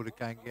 Navi, all the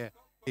gang, yeah.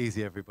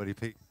 Easy, everybody.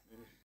 Peace.